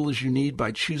much or as little as you need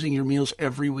by choosing your meals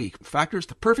every week. Factor is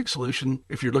the perfect solution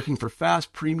if you're looking for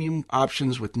fast, premium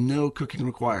options with no cooking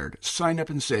required. Sign up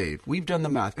and save. We've done the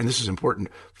math, and this is important.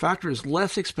 Factor is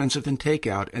less expensive than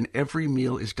takeout, and every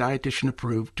meal is dietitian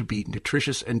approved to be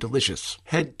nutritious and delicious.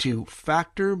 Head to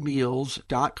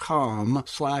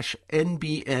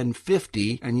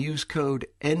factormeals.com/NBN50 and use code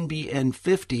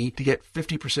NBN50 to get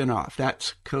 50% off.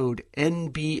 That's code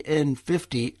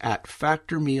NBN50 at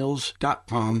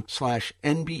factormeals.com/NBN50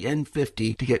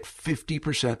 to get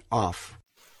 50% off.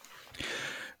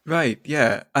 Right,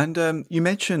 yeah. And you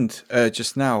mentioned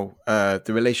just now the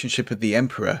relationship of the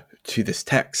emperor to this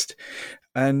text.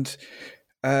 And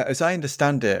as I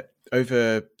understand it,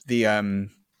 over the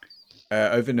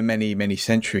many, many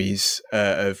centuries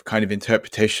of kind of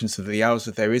interpretations of the Lao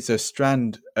Tzu, there is a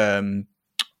strand of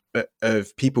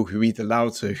people who read the Lao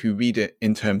Tzu who read it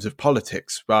in terms of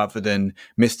politics rather than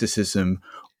mysticism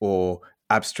or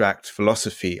abstract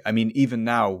philosophy. I mean, even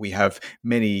now we have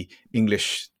many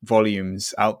English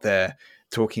volumes out there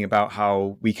talking about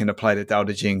how we can apply the Tao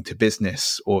Te Ching to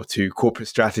business or to corporate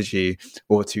strategy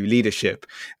or to leadership.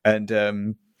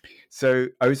 And so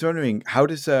I was wondering, how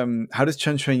does Chen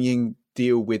Chunying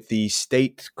deal with the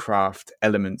statecraft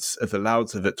elements of the Lao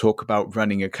Tzu that talk about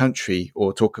running a country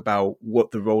or talk about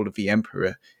what the role of the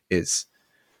emperor is?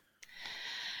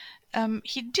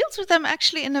 He deals with them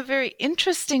actually in a very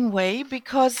interesting way,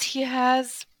 because he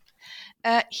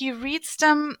reads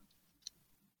them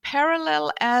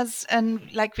parallel as, and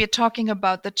like we're talking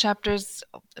about the chapters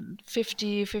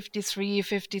 50, 53,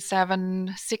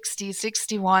 57, 60,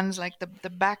 61, like the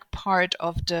back part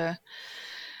of the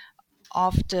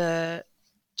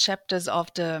chapters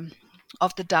of the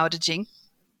Tao Te Ching.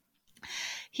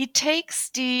 He takes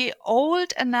the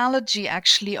old analogy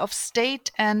actually of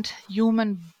state and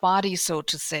human body, so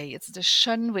to say. It's the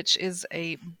Shen, which is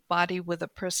a body with a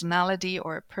personality,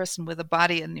 or a person with a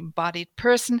body, an embodied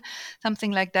person,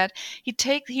 something like that. He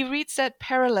reads that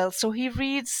parallel. So he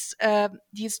reads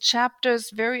these chapters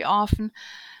very often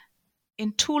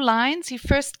in two lines. He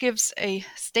first gives a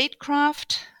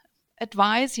statecraft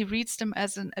advice. He reads them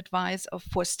as an advice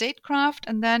for statecraft,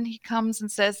 and then he comes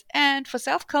and says, and for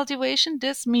self-cultivation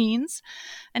this means,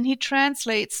 and he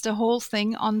translates the whole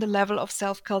thing on the level of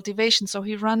self-cultivation. So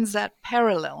he runs that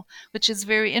parallel, which is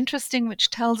very interesting,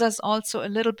 which tells us also a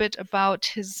little bit about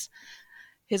his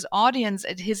audience,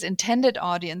 his intended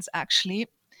audience actually,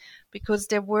 because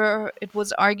it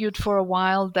was argued for a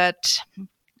while that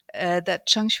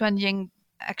Zheng Xuanying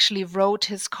actually wrote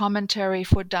his commentary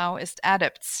for Taoist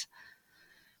adepts,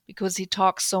 because he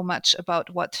talks so much about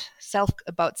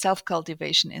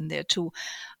self-cultivation in there too.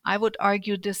 I would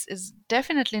argue this is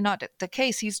definitely not the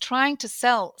case. He's trying to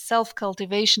sell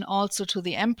self-cultivation also to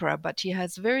the emperor, but he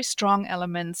has very strong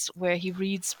elements where he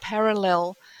reads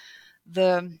parallel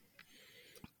the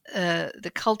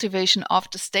cultivation of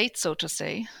the state, so to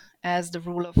say, as the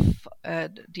rule of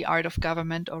the art of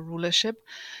government or rulership,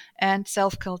 and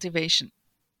self-cultivation.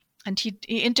 And he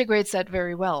integrates that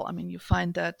very well. I mean, you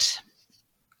find that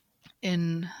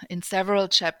in several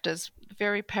chapters,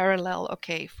 very parallel.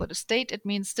 Okay, for the state it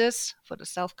means this, for the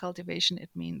self-cultivation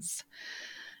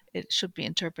it should be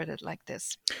interpreted like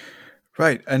this.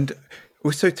 Right, and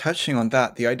also touching on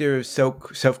that, the idea of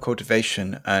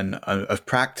self-cultivation and of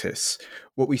practice,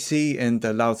 what we see in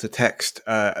the Lao Tzu text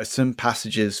are some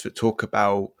passages that talk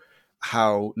about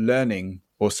how learning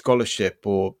or scholarship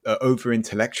or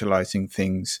over-intellectualizing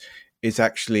things is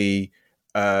actually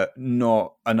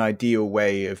not an ideal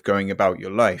way of going about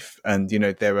your life. And,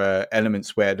 there are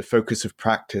elements where the focus of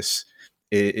practice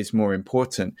is more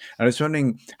important. And I was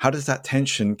wondering, how does that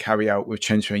tension carry out with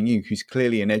Chen Xuanying, who's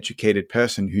clearly an educated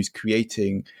person who's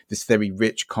creating this very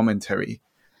rich commentary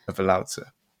of the Lao Tzu?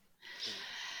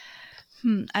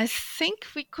 I think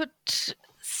we could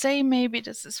say maybe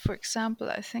this is, for example,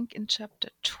 I think in chapter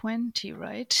 20,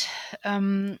 right?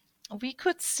 We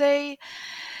could say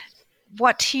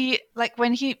what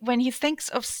when he thinks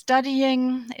of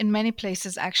studying, in many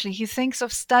places actually, he thinks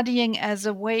of studying as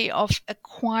a way of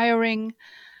acquiring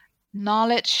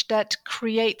knowledge that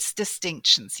creates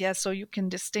distinctions. Yeah, so you can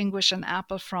distinguish an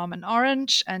apple from an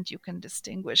orange, and you can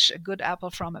distinguish a good apple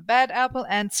from a bad apple,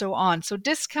 and so on. So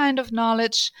this kind of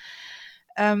knowledge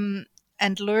and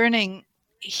learning,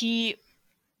 he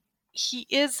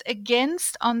is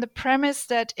against, on the premise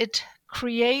that it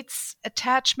creates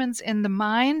attachments in the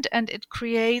mind, and it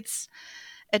creates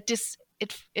it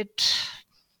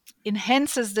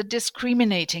enhances the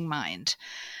discriminating mind.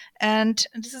 And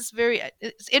this is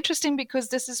it's interesting, because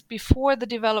this is before the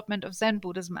development of Zen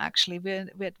Buddhism, actually. We're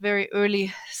at very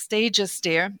early stages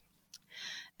there.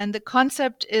 And the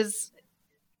concept is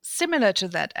similar to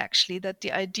that, actually, that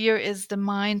the idea is the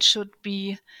mind should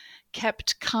be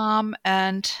kept calm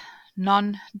and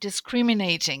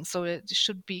non-discriminating. So it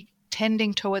should be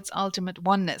tending towards ultimate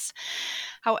oneness.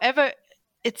 However,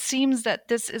 it seems that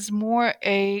this is more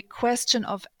a question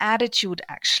of attitude,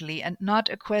 actually, and not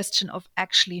a question of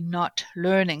actually not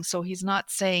learning. So he's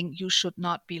not saying you should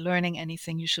not be learning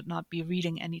anything, you should not be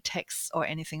reading any texts or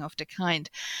anything of the kind.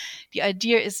 The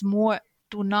idea is more,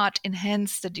 do not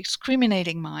enhance the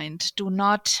discriminating mind. Do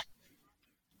not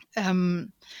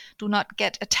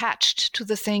get attached to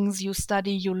the things you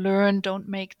study, you learn. Don't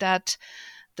make that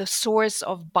the source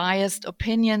of biased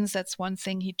opinions. That's one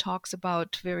thing he talks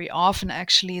about very often,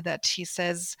 actually, that he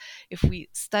says if we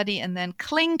study and then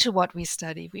cling to what we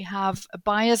study, we have a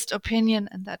biased opinion,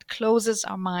 and that closes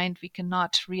our mind. We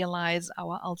cannot realize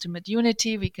our ultimate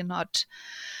unity. We cannot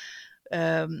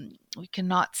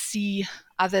see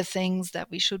other things that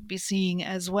we should be seeing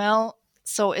as well.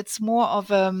 So it's more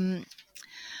of an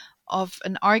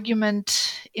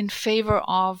argument in favor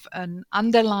of an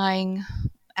underlying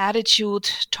attitude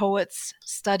towards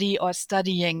study or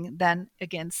studying than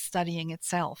against studying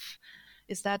itself.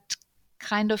 Is that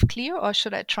kind of clear, or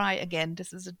should I try again?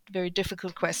 This is a very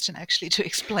difficult question actually to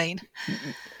explain.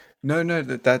 No,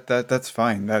 that's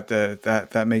fine.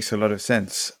 That makes a lot of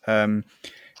sense. And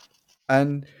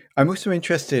I'm also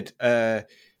interested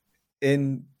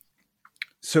in.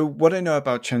 So what I know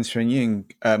about Chen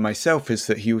Xuanying myself is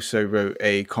that he also wrote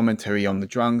a commentary on the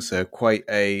Zhuangzi, quite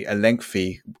a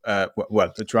lengthy.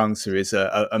 Well, the Zhuangzi is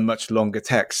a much longer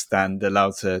text than the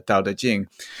Laozi Dao De Jing.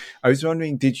 I was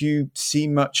wondering, did you see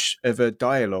much of a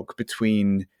dialogue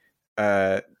between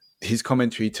his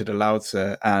commentary to the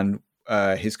Laozi and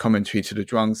his commentary to the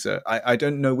Zhuangzi? I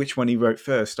don't know which one he wrote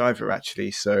first either,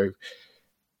 actually. So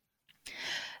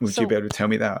would you be able to tell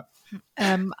me that?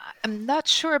 I'm not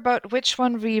sure about which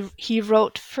one he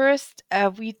wrote first.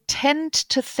 We tend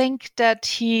to think that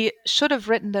he should have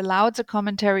written the Laozi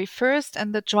commentary first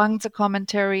and the Zhuangzi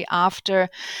commentary after,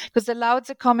 because the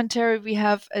Laozi commentary, we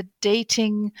have a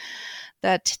dating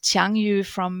that Qiang Yu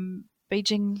from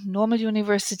Beijing Normal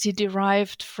University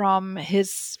derived from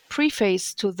his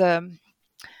preface to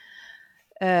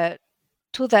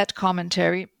that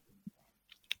commentary,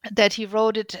 that he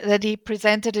wrote it, that he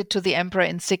presented it to the emperor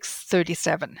in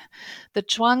 637. The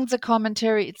Zhuangzi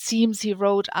commentary, it seems he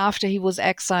wrote after he was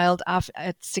exiled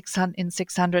in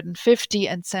 650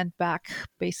 and sent back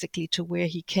basically to where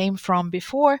he came from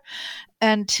before.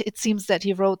 And it seems that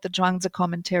he wrote the Zhuangzi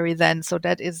commentary then, so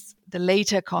that is the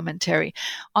later commentary.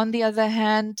 On the other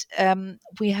hand,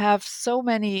 we have so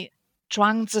many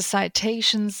Zhuangzi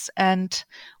citations and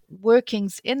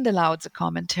workings in the Laozi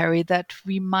commentary that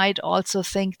we might also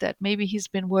think that maybe he's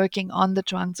been working on the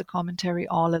Zhuangzi commentary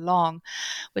all along,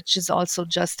 which is also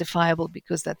justifiable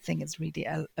because that thing is really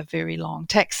a very long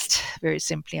text. Very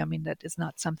simply, I mean, that is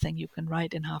not something you can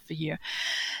write in half a year.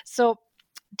 So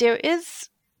there is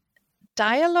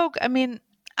dialogue. I mean,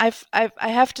 I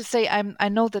have to say, I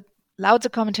know that Laozi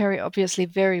commentary obviously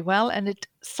very well, and it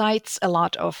cites a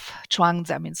lot of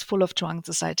Zhuangzi. I mean, it's full of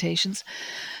Zhuangzi citations.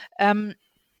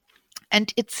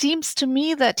 And it seems to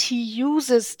me that he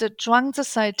uses the Zhuangzi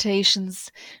citations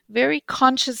very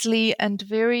consciously and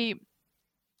very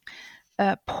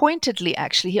pointedly,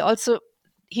 actually.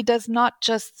 He does not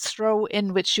just throw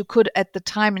in, which you could at the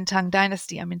time in Tang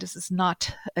Dynasty. I mean, this is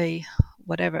not a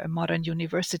modern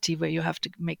university where you have to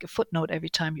make a footnote every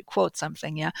time you quote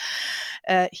something. Yeah,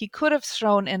 he could have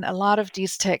thrown in a lot of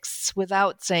these texts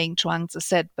without saying Zhuangzi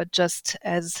said, but just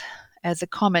as a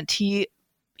comment.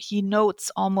 He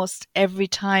notes almost every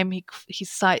time he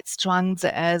cites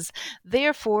Zhuangzi as,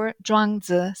 therefore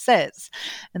Zhuangzi says,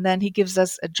 and then he gives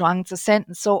us a Zhuangzi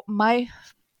sentence. So my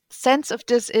sense of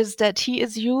this is that he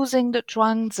is using the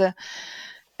Zhuangzi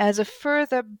as a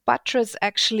further buttress,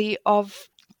 actually, of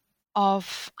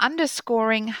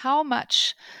underscoring how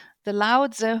much the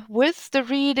Laozi, with the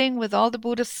reading, with all the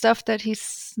Buddhist stuff that he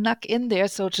snuck in there,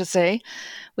 so to say,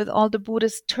 with all the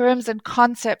Buddhist terms and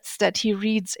concepts that he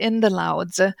reads in the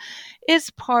Laozi, is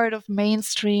part of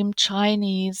mainstream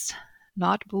Chinese,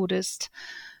 not Buddhist,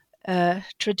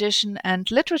 tradition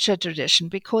and literature tradition,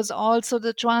 because also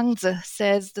the Zhuangzi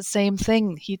says the same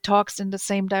thing. He talks in the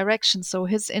same direction. So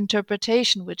his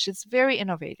interpretation, which is very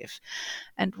innovative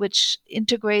and which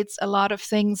integrates a lot of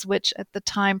things which at the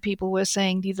time people were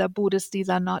saying these are Buddhists, these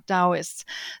are not Taoists.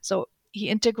 So he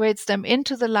integrates them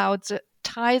into the Laozi,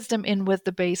 ties them in with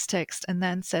the base text, and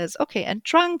then says, okay, and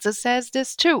Zhuangzi says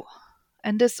this too,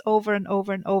 and this over and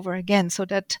over and over again. So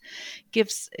that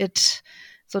gives it...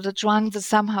 So the Zhuangzi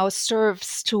somehow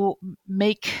serves to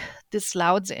make this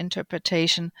Laozi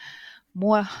interpretation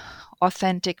more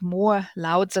authentic, more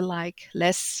Laozi-like,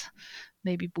 less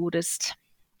maybe Buddhist.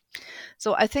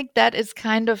 So I think that is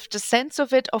kind of the sense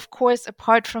of it. Of course,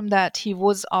 apart from that, he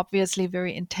was obviously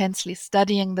very intensely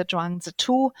studying the Zhuangzi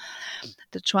too.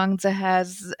 The Zhuangzi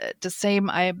has the same,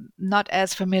 I'm not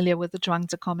as familiar with the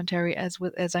Zhuangzi commentary as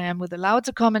I am with the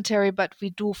Laozi commentary, but we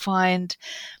do find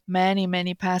many,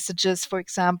 many passages, for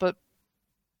example,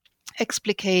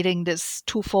 explicating this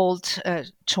twofold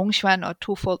Chongxuan or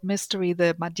twofold mystery,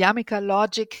 the Madhyamika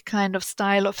logic kind of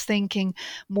style of thinking,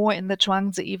 more in the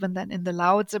Zhuangzi even than in the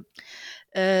Laozi.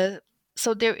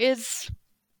 So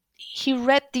he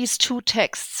read these two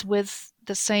texts with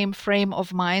the same frame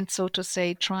of mind, so to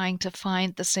say, trying to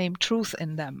find the same truth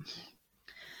in them.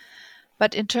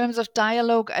 But in terms of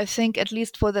dialogue, I think at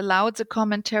least for the Laozi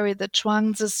commentary, the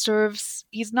Zhuangzi serves,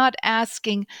 he's not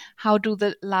asking how do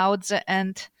the Laozi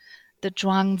and the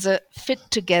Zhuangzi fit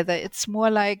together. It's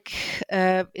more like,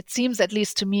 it seems at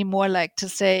least to me more like to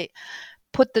say,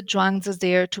 put the Zhuangzi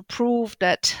there to prove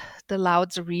that the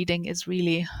Laozi reading is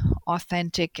really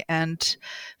authentic and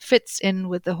fits in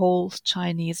with the whole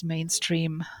Chinese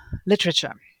mainstream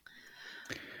literature.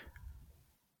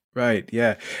 Right,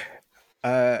 yeah.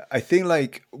 I think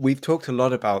like we've talked a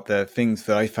lot about the things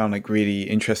that I found like really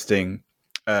interesting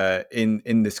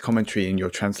in this commentary, in your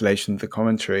translation of the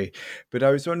commentary. But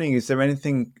I was wondering, is there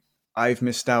anything I've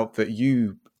missed out that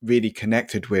you really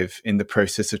connected with in the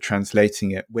process of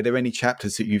translating it? Were there any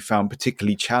chapters that you found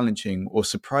particularly challenging or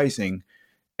surprising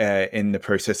in the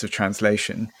process of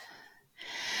translation?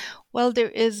 Well, there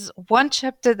is one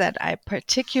chapter that I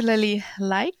particularly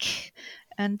like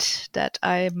and that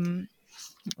I'm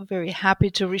very happy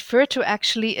to refer to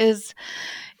actually is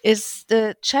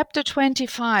the chapter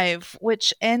 25,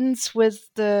 which ends with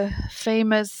the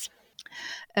famous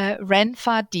Ren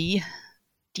Fa Di,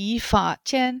 Di Fa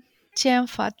Tian, Tian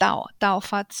Fa Dao, Dao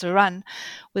Fa Ziran,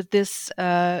 with this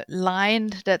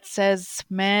line that says,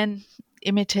 man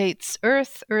imitates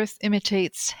earth, earth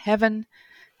imitates heaven,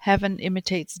 heaven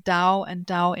imitates Tao, and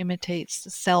Tao imitates the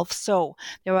self. So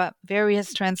there are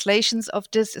various translations of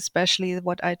this, especially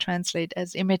what I translate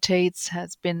as imitates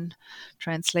has been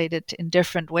translated in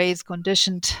different ways,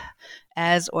 conditioned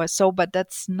as or so, but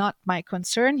that's not my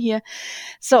concern here.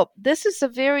 So this is a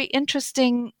very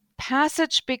interesting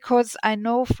passage because I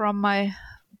know from my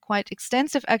quite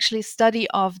extensive actually study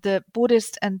of the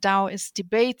Buddhist and Taoist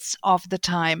debates of the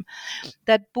time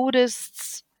that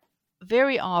Buddhists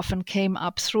very often came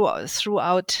up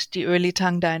throughout the early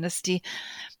Tang Dynasty,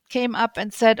 came up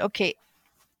and said, okay,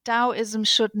 Taoism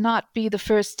should not be the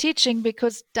first teaching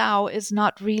because Tao is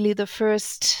not really the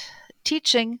first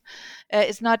teaching,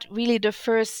 is not really the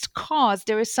first cause.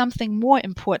 There is something more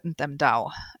important than Tao,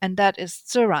 and that is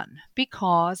Ziran,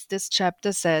 because this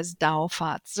chapter says Tao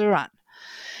Fa Ziran.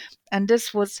 And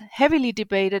this was heavily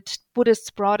debated. Buddhists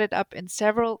brought it up in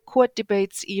several court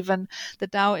debates even. The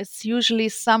Taoists usually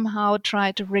somehow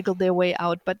try to wriggle their way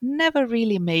out, but never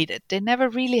really made it. They never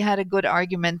really had a good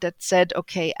argument that said,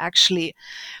 okay, actually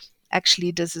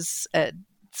this is...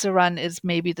 Ziran is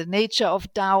maybe the nature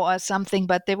of Tao or something,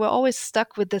 but they were always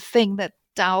stuck with the thing that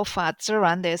Tao Fa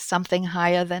Ziran, there's something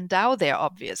higher than Tao there,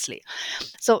 obviously.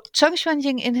 So Zheng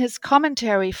Xuanying in his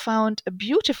commentary found a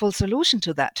beautiful solution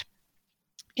to that.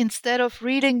 Instead of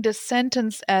reading this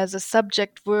sentence as a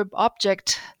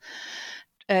subject-verb-object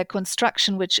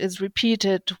construction, which is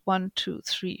repeated 1, 2,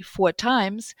 3, 4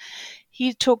 times,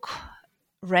 he took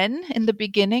Ren in the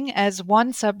beginning as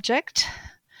one subject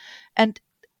and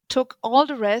took all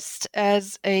the rest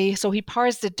so he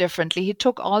parsed it differently. He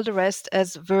took all the rest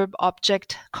as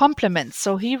verb-object complements.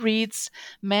 So he reads,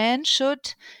 man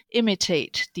should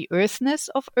imitate the earthness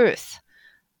of earth,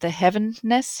 the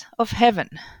heavenness of heaven.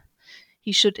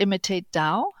 He should imitate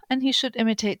Tao, and he should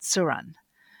imitate Ziran.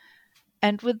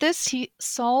 And with this, he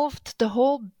solved the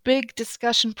whole big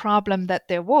discussion problem that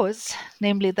there was,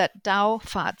 namely that Tao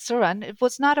Fa Ziran. It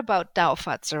was not about Tao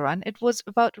Fa Ziran, it was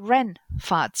about Ren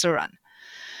Fa Ziran.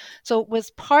 So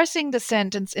with parsing the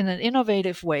sentence in an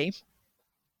innovative way,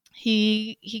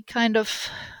 he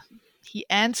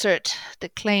answered the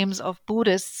claims of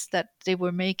Buddhists that they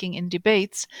were making in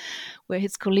debates, where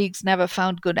his colleagues never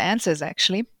found good answers,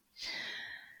 actually.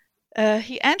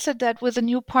 He answered that with a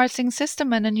new parsing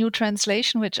system and a new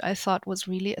translation, which I thought was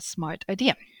really a smart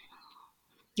idea.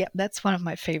 Yeah, that's one of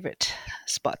my favorite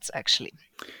spots, actually.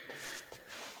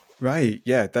 Right.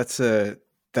 Yeah,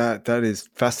 that is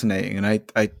fascinating, and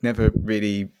I never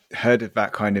really heard of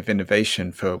that kind of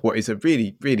innovation for what is a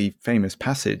really, really famous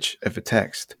passage of a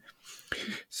text.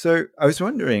 So I was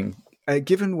wondering,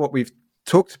 given what we've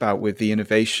talked about with the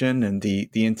innovation and the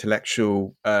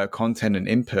intellectual content and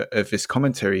input of this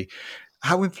commentary,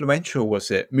 how influential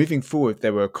was it? Moving forward,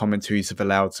 there were commentaries of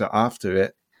Lao Tzu after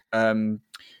it.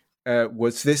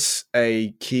 Was this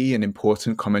a key and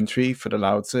important commentary for the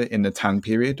Lao Tzu in the Tang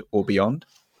period or beyond?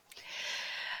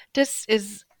 This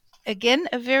is, again,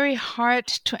 a very hard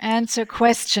to answer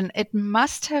question. It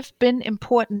must have been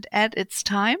important at its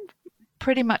time,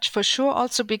 pretty much for sure,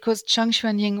 also because Zheng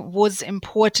Xuanying was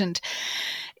important.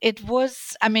 It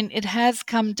has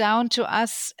come down to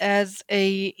us as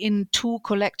in two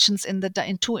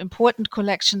important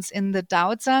collections in the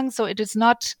Daozang. So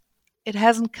it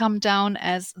hasn't come down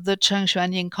as the Zheng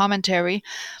Xuanying commentary,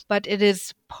 but it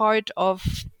is part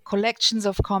of collections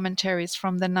of commentaries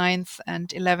from the 9th and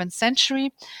 11th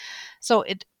century. So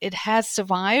it has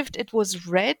survived. It was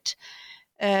read.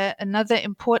 Another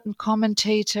important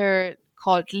commentator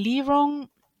called Li Rong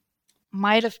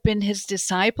might have been his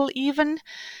disciple even.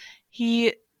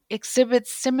 He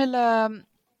exhibits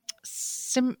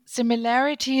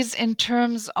similarities in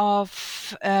terms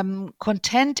of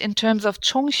content, in terms of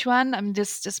Zhongxuan,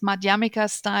 this Madhyamika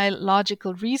style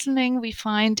logical reasoning we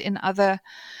find in other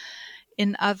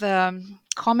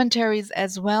commentaries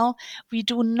as well. We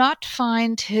do not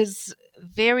find his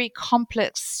very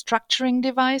complex structuring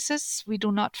devices. We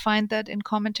do not find that in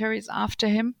commentaries after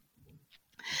him.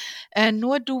 And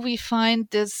nor do we find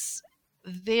this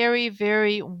very,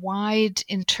 very wide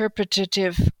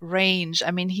interpretative range.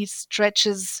 I mean, he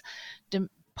stretches the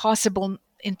possibilities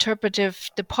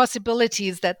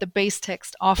that the base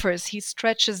text offers. He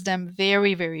stretches them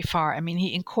very, very far. I mean,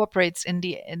 he incorporates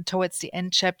towards the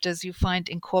end chapters, you find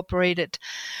incorporated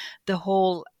the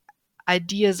whole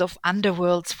ideas of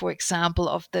underworlds, for example,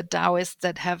 of the Taoists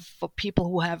that have, for people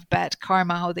who have bad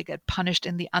karma, how they get punished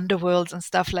in the underworlds and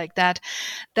stuff like that.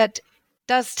 That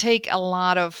does take a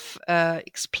lot of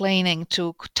explaining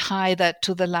to tie that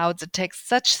to the Lao Tzu text.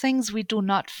 Such things we do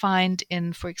not find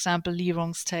in, for example, Li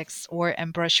Rong's text or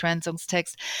Emperor Xuanzong's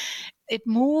text. The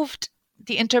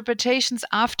interpretations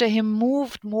after him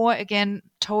moved more again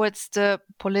towards the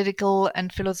political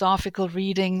and philosophical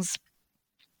readings,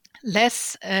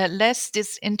 less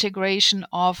this integration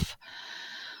of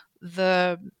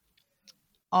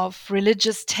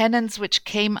religious tenets which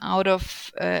came out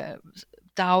of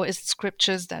Taoist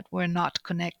scriptures that were not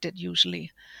connected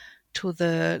usually to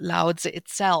the Lao Tzu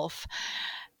itself.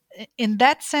 In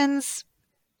that sense,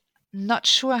 not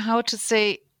sure how to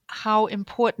say how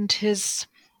important his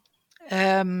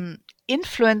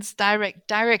influence,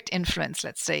 direct influence,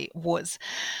 let's say, was.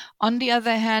 On the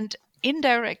other hand,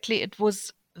 indirectly, it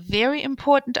was very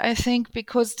important, I think,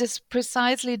 because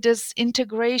precisely this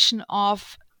integration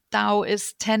of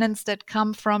Taoist tenets that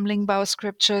come from Lingbao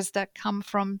scriptures, that come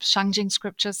from Shangjing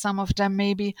scriptures, some of them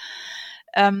maybe,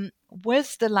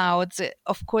 with the Lao Tzu,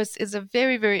 of course, is a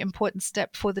very, very important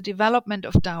step for the development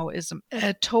of Taoism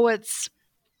towards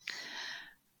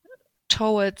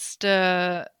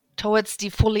the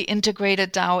fully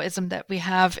integrated Taoism that we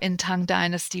have in Tang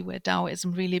Dynasty, where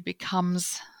Taoism really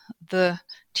becomes the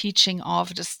teaching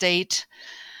of the state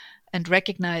and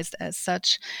recognized as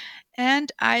such.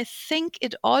 And I think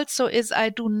it also is, I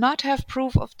do not have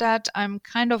proof of that. I'm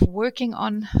kind of working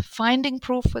on finding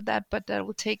proof for that, but that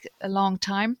will take a long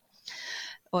time,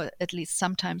 or at least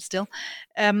some time still.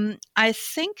 I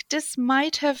think this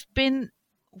might have been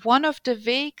one of the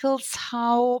vehicles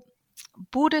how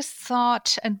Buddhist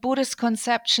thought and Buddhist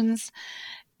conceptions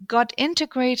got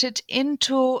integrated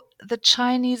into the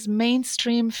Chinese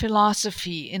mainstream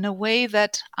philosophy in a way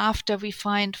that after we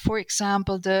find, for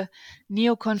example, the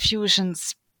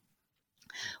Neo-Confucians,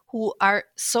 who are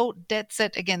so dead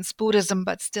set against Buddhism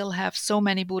but still have so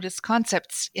many Buddhist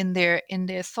concepts in their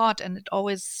thought. And it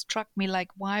always struck me like,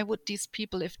 why would these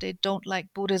people, if they don't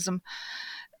like Buddhism,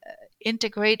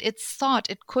 integrate its thought?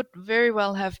 It could very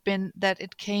well have been that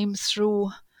it came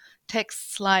through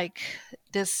texts like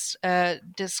this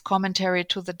commentary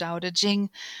to the Tao Te Ching,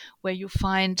 where you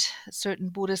find certain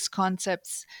Buddhist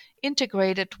concepts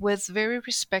integrated with very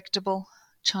respectable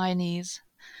Chinese,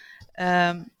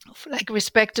 like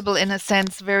respectable in a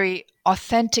sense, very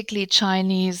authentically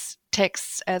Chinese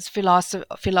texts as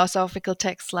philosophical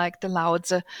texts like the Lao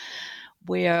Tzu,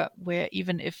 where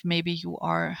even if maybe you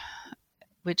are,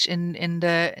 which in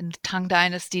the Tang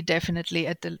Dynasty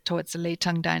definitely towards the late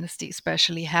Tang Dynasty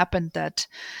especially happened, that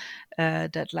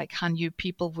like Hanyu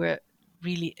people were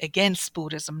really against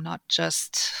Buddhism, not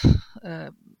just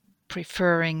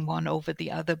preferring one over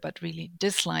the other, but really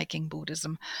disliking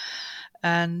Buddhism.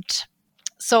 And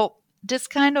so this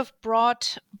kind of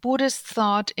brought Buddhist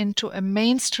thought into a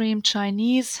mainstream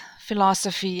Chinese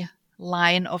philosophy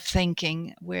line of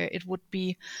thinking, where it would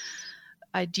be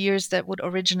ideas that would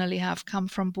originally have come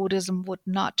from Buddhism would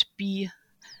not be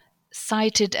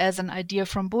cited as an idea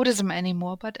from Buddhism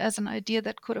anymore, but as an idea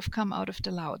that could have come out of the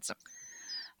Lao Tzu.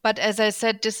 But as I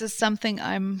said, this is something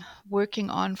I'm working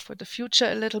on for the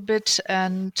future a little bit,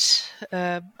 and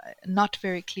not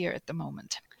very clear at the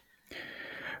moment.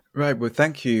 Right. Well,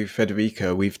 thank you,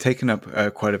 Federica. We've taken up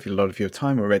quite a lot of your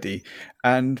time already.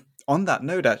 And on that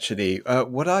note, actually,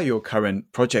 what are your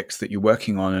current projects that you're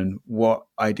working on, and what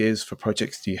ideas for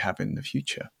projects do you have in the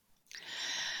future?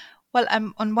 Well,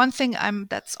 I'm on one thing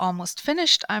that's almost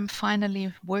finished. I'm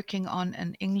finally working on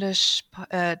an English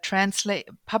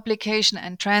publication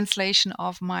and translation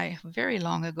of my very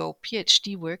long ago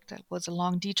PhD work. That was a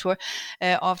long detour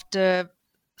of the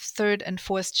third and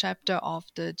fourth chapter of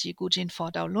the Jigujin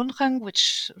for Dao Lunreng,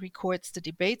 which records the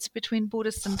debates between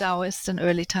Buddhists and Taoists in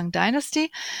early Tang Dynasty.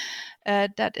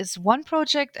 That is one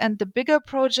project. And the bigger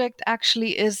project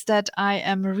actually is that I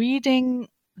am reading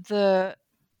the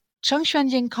Cheng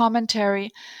Xuanying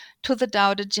commentary to the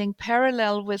Tao Te Ching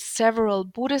parallel with several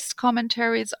Buddhist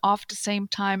commentaries of the same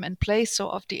time and place, so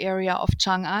of the area of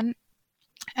Chang'an,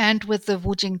 and with the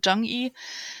Wujing Zhengyi,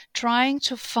 trying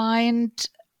to find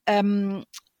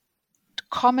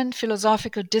common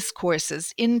philosophical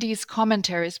discourses in these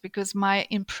commentaries, because my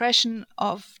impression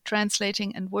of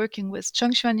translating and working with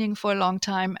Zheng Xuanying for a long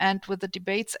time and with the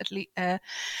debates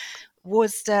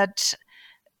was that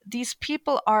these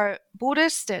people are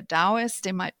Buddhists, they're Taoists,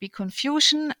 they might be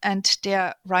Confucian, and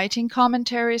they're writing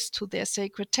commentaries to their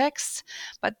sacred texts,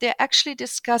 but they're actually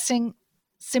discussing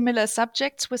similar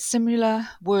subjects with similar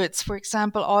words. For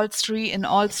example, in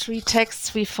all three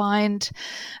texts, we find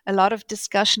a lot of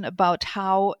discussion about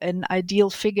how an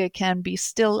ideal figure can be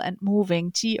still and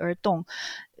moving, ji er dong,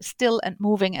 still and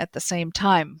moving at the same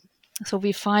time. So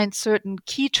we find certain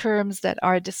key terms that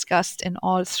are discussed in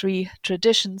all three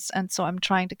traditions. And so I'm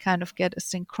trying to kind of get a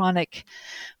synchronic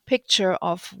picture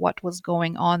of what was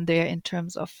going on there in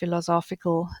terms of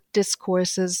philosophical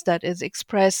discourses that is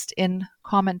expressed in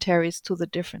commentaries to the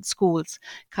different schools,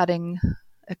 cutting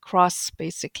across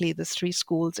basically the three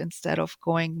schools instead of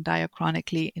going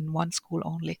diachronically in one school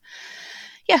only.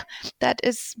 Yeah, that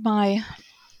is my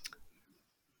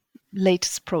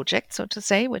latest project, so to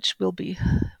say, which will be...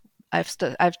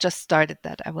 I've just started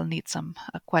that. I will need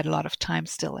quite a lot of time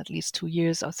still, at least 2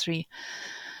 years or 3,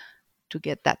 to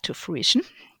get that to fruition.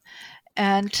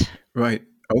 And right.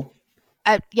 Oh,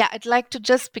 I'd like to,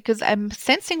 just because I'm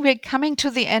sensing we're coming to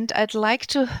the end, I'd like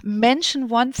to mention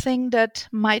one thing that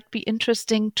might be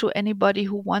interesting to anybody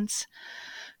who wants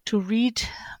to read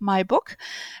my book.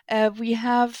 We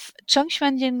have Zheng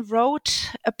Xuanying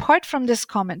wrote, apart from this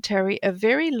commentary, a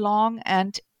very long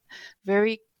and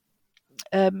very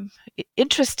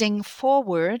interesting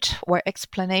foreword or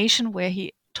explanation where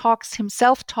he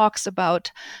himself talks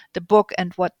about the book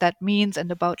and what that means,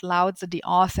 and about Lao Tzu, the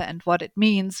author, and what it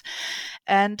means.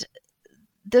 And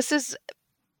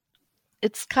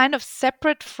it's kind of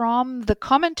separate from the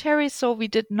commentary, so we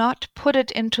did not put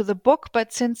it into the book,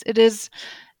 but since it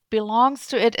belongs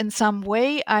to it in some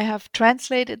way, I have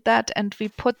translated that, and we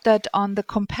put that on the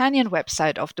companion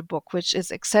website of the book, which is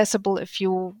accessible if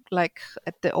you like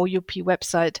at the OUP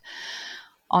website.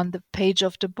 On the page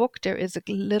of the book, there is a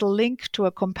little link to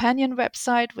a companion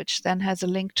website, which then has a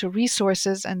link to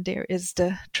resources, and there is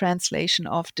the translation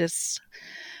of this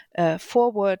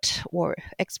foreword or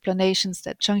explanations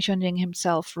that Zheng Xuanying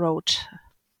himself wrote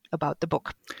about the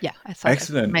book. Yeah, I thought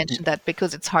Excellent. I'd mention that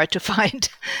because it's hard to find.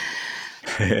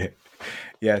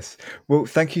 Yes. Well,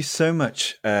 thank you so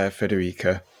much,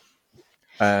 Federica.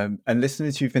 And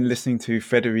listeners, you've been listening to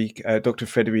Dr.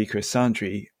 Federica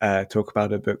Sandri talk about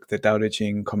her book, The Tao Te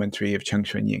Ching Commentary of Zheng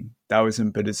Xuanying,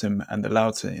 Taoism, Buddhism, and the Lao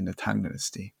Tzu in the Tang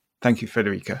Dynasty. Thank you,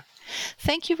 Federica.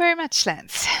 Thank you very much,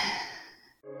 Lance.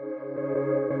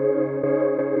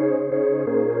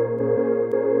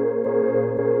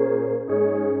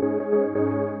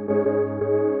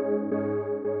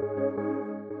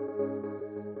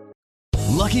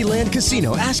 Lucky Land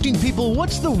Casino, asking people,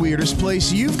 what's the weirdest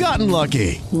place you've gotten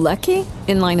lucky? Lucky?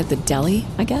 In line at the deli,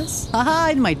 I guess? Aha,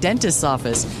 in my dentist's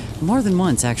office. More than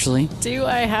once, actually. Do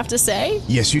I have to say?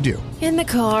 Yes, you do. In the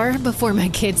car before my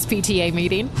kids' PTA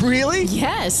meeting. Really?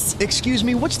 Yes. Excuse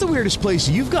me, what's the weirdest place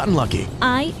you've gotten lucky?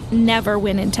 I never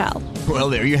win and tell. Well,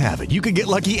 there you have it. You can get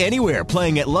lucky anywhere,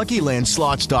 playing at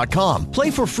LuckyLandSlots.com.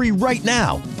 Play for free right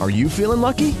now. Are you feeling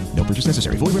lucky? No purchase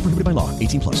necessary. Void where prohibited by law.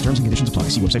 18+. Terms and conditions apply.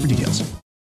 See website for details.